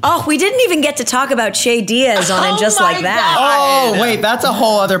 Oh, we didn't even get to talk about Che Diaz on And Just Like That. Oh, wait, that's a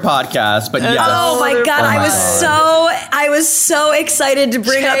whole other podcast, but yes. Oh my God, I was so excited to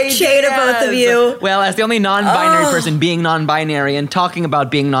bring up Che to both of you. Well, as the only non-binary person being non-binary and talking about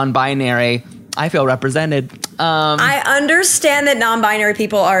being non-binary, I feel represented. I understand that non-binary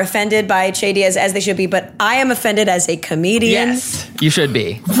people are offended by Che Diaz, as they should be, but I am offended as a comedian. Yes, you should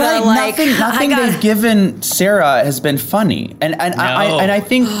be. Right, like, nothing they've given Sarah has been funny, and I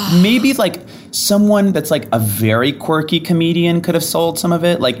think maybe like someone that's like a very quirky comedian could have sold some of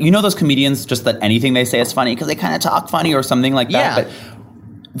it. Like, you know those comedians just that anything they say is funny because they kind of talk funny or something like that. Yeah. But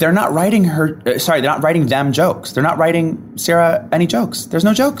they're not writing they're not writing them jokes. They're not writing Sarah any jokes. There's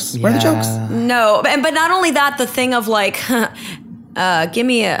no jokes. Where are the jokes? No, but not only that, the thing of like, give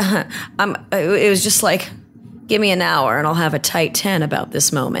me it was just like, give me an hour and I'll have a tight 10 about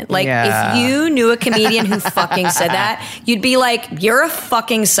this moment. Like, if you knew a comedian who fucking said that, you'd be like, you're a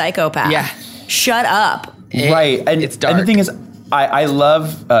fucking psychopath. Yeah. Shut up. Right. And it's dark. And the thing is, I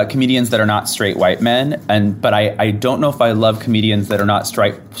love comedians that are not straight white men, but I don't know if I love comedians that are not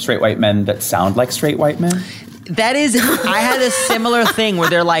straight white men that sound like straight white men. That is, I had a similar thing where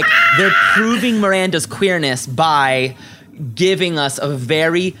they're proving Miranda's queerness by giving us a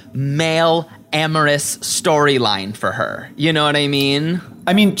very male amorous storyline for her. You know what I mean?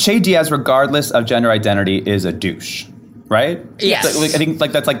 I mean, Che Diaz, regardless of gender identity, is a douche. Right? Yes. I think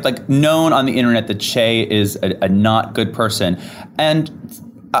like that's like known on the internet that Che is a not good person, and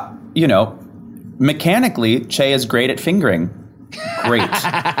you know, mechanically Che is great at fingering. Great.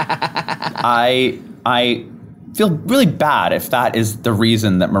 I feel really bad if that is the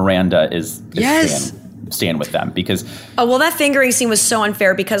reason that Miranda is staying with them, because that fingering scene was so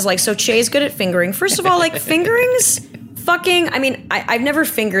unfair because like, so Che's good at fingering. First of all, like, fingerings. I mean, I've never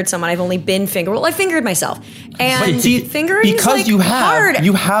fingered someone. I've only been fingered. Well, I fingered myself. And fingering is like hard.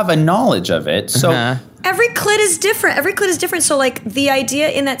 You have a knowledge of it. So every clit is different. So like the idea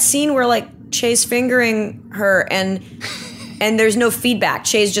in that scene where like Che's fingering her and there's no feedback.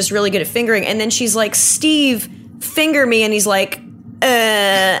 Che's just really good at fingering. And then she's like, Steve, finger me. And he's like,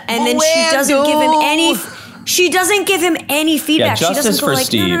 and then she doesn't give him any... She doesn't give him any feedback. Yeah, justice she doesn't go for like,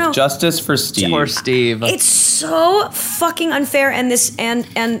 Steve. No. Justice for Steve. Poor Steve. It's so fucking unfair. And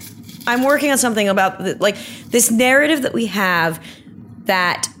I'm working on something about this narrative that we have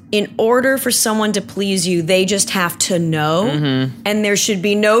that in order for someone to please you, they just have to know, and there should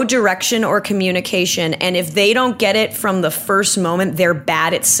be no direction or communication. And if they don't get it from the first moment, they're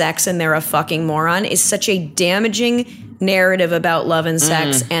bad at sex and they're a fucking moron. Is such a damaging narrative about love and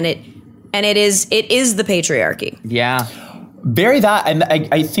sex, and it is the patriarchy. Yeah. Bury that, and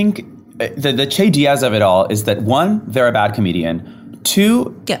I think the Che Diaz of it all is that, one, they're a bad comedian.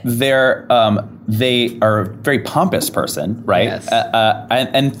 Two, they are a very pompous person, right? Yes.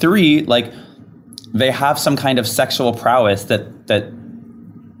 And three, like, they have some kind of sexual prowess that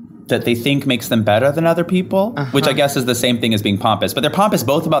they think makes them better than other people, which I guess is the same thing as being pompous. But they're pompous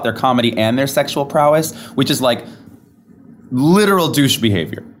both about their comedy and their sexual prowess, which is like literal douche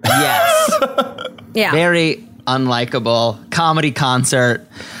behavior. Yes. Yeah. Very unlikable comedy concert.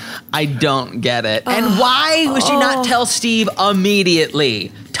 I don't get it. And why would she not tell Steve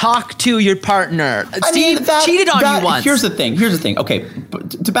immediately? Talk to your partner. Steve cheated on you once. Here's the thing. Okay,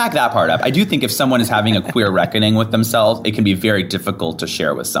 to back that part up, I do think if someone is having a queer reckoning with themselves, it can be very difficult to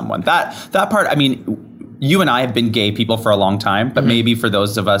share with someone. That part, I mean, you and I have been gay people for a long time, but maybe for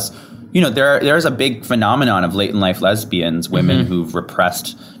those of us, you know, there's a big phenomenon of late in life lesbians, women who've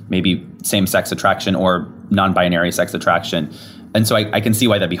repressed maybe same-sex attraction or non-binary sex attraction. And so I can see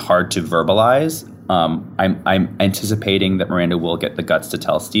why that'd be hard to verbalize. I'm anticipating that Miranda will get the guts to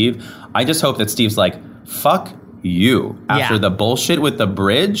tell Steve. I just hope that Steve's like, fuck you. After the bullshit with the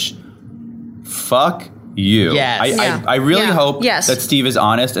bridge, fuck you. Yes. I really hope that Steve is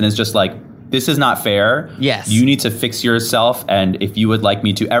honest and is just like, this is not fair. Yes. You need to fix yourself. And if you would like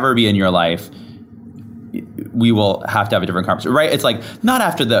me to ever be in your life, we will have to have a different conversation, right? It's like not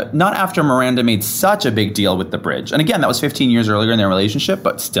after Miranda made such a big deal with the bridge. And again, that was 15 years earlier in their relationship,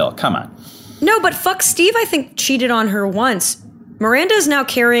 but still, come on. No, but fuck, Steve, I think, cheated on her once. Miranda is now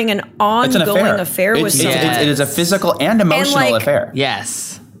carrying an ongoing affair with someone. It is a physical and emotional affair.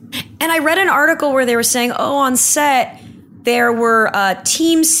 Yes. And I read an article where they were saying, on set, there were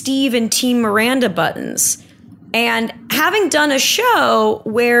Team Steve and Team Miranda buttons. And having done a show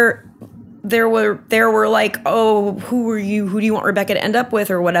where there were like, oh, who are you? Who do you want Rebecca to end up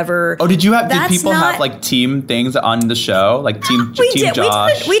with, or whatever? Oh, did people have like team things on the show, like team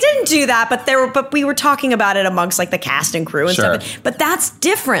Josh? We didn't do that, but we were talking about it amongst like the cast and crew and stuff. But that's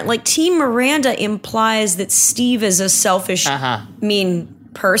different. Like Team Miranda implies that Steve is a selfish, mean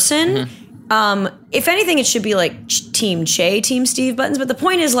person. If anything, it should be like Team Che, Team Steve buttons. But the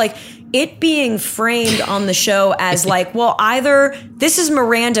point is like, it being framed on the show as like, well, either this is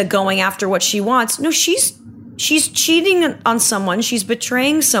Miranda going after what she wants. No, she's cheating on someone. She's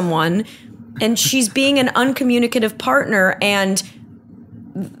betraying someone, and she's being an uncommunicative partner. And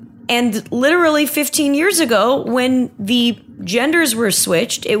literally 15 years ago, when the genders were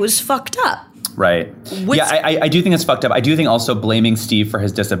switched, it was fucked up. Right. I do think it's fucked up. I do think also blaming Steve for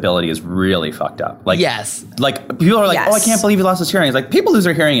his disability is really fucked up. Like, yes. Like, people are like, oh, I can't believe he lost his hearing. It's like, people lose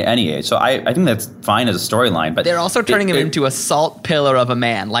their hearing at any age. So I think that's fine as a storyline. But they're also turning him into a salt pillar of a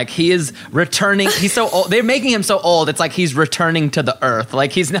man. Like, he is returning. He's so old. They're making him so old. It's like he's returning to the earth.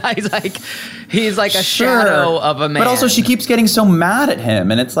 Like, he's not. He's like a shadow of a man. But also, she keeps getting so mad at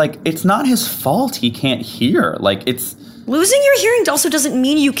him, and it's like, it's not his fault. He can't hear. Like, it's. Losing your hearing also doesn't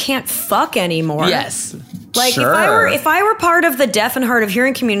mean you can't fuck anymore. Yes. Like, if I were part of the deaf and hard of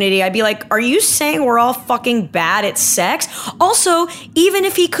hearing community, I'd be like, are you saying we're all fucking bad at sex? Also, even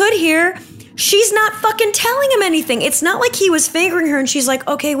if he could hear, she's not fucking telling him anything. It's not like he was fingering her and she's like,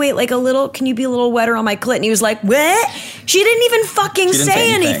 okay, wait, like can you be a little wetter on my clit? And he was like, what? She didn't even fucking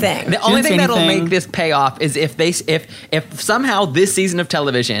say anything. The only thing that'll make this pay off is if somehow this season of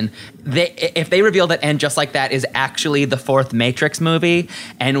television, if they reveal that And Just Like That is actually the fourth Matrix movie,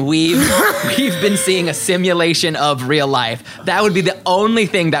 and we've been seeing a simulation of real life, that would be the only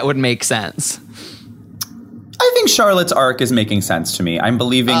thing that would make sense. I think Charlotte's arc is making sense to me. I'm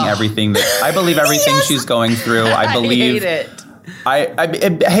believing everything I believe everything she's going through. I believe. I hate it. I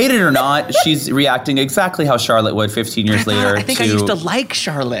hate it or not, she's reacting exactly how Charlotte would 15 years later. I think I used to like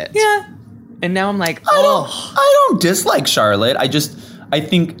Charlotte. Yeah. And now I'm like, I don't dislike Charlotte. I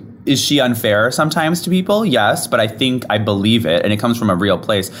think, is she unfair sometimes to people? Yes, but I think I believe it, and it comes from a real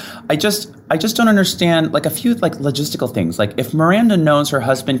place. I just don't understand, like, a few, like, logistical things. Like, if Miranda knows her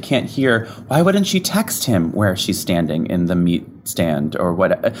husband can't hear, why wouldn't she text him where she's standing in the meat stand or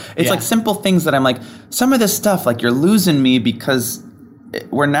what? It's like simple things that I'm like, some of this stuff, like, you're losing me because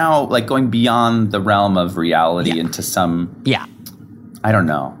we're now, like, going beyond the realm of reality into some... Yeah. I don't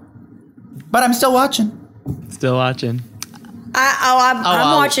know. But I'm still watching. Still watching.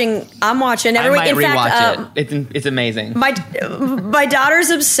 I'm watching. I'm watching every week. In fact, it's amazing. My daughter's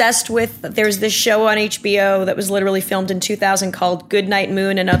obsessed with. There's this show on HBO that was literally filmed in 2000 called Goodnight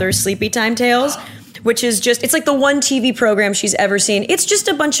Moon and Other Sleepy Time Tales, which is it's like the one TV program she's ever seen. It's just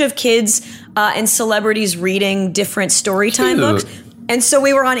a bunch of kids and celebrities reading different story time books. And so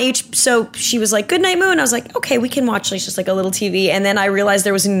we were on so she was like, Goodnight Moon. I was like, okay, we can watch just like a little TV. And then I realized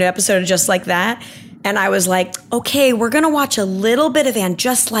there was a new episode of Just Like That. And I was like, okay, we're going to watch a little bit of And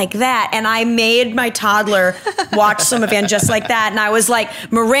Just Like That. And I made my toddler watch some of And Just Like That. And I was like,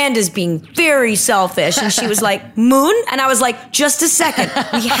 Miranda's being very selfish. And she was like, Moon? And I was like, just a second.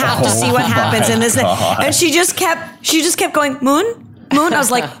 We have to see what happens in this. And she just kept going, Moon? Moon? I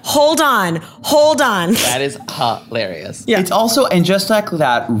was like, hold on. That is hilarious. Yeah. It's also, And Just Like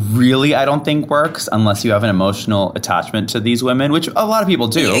That really, I don't think works unless you have an emotional attachment to these women, which a lot of people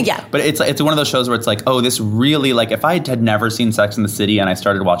do. Yeah. But it's one of those shows where it's like, oh, this really, like, if I had never seen Sex and the City and I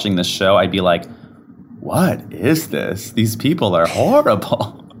started watching this show, I'd be like, what is this? These people are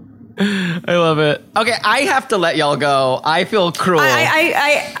horrible. I love it. Okay, I have to let y'all go. I feel cruel.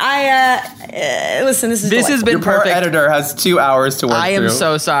 Listen, this has been Your perfect. Poor editor has 2 hours to work through. I am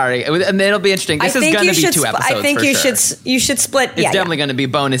so sorry, and it'll be interesting. This is going to be 2 episodes. I think you should split. It's definitely going to be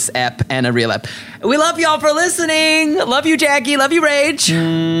bonus ep and a real ep. We love y'all for listening. Love you, Jackie. Love you, Rach.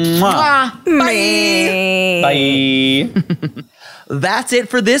 Mwah. Bye. That's it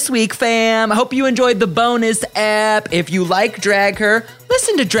for this week, fam. I hope you enjoyed the bonus ep. If you like Drag Her,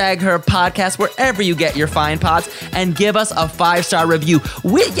 listen to Drag Her podcast wherever you get your fine pods and give us a 5-star review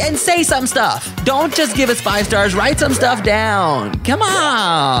and say some stuff. Don't just give us 5 stars. Write some stuff down. Come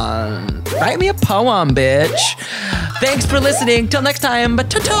on. Write me a poem, bitch. Thanks for listening. Till next time.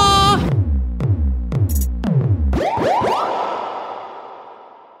 Ta-ta.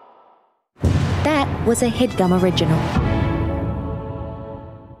 That was a HeadGum original.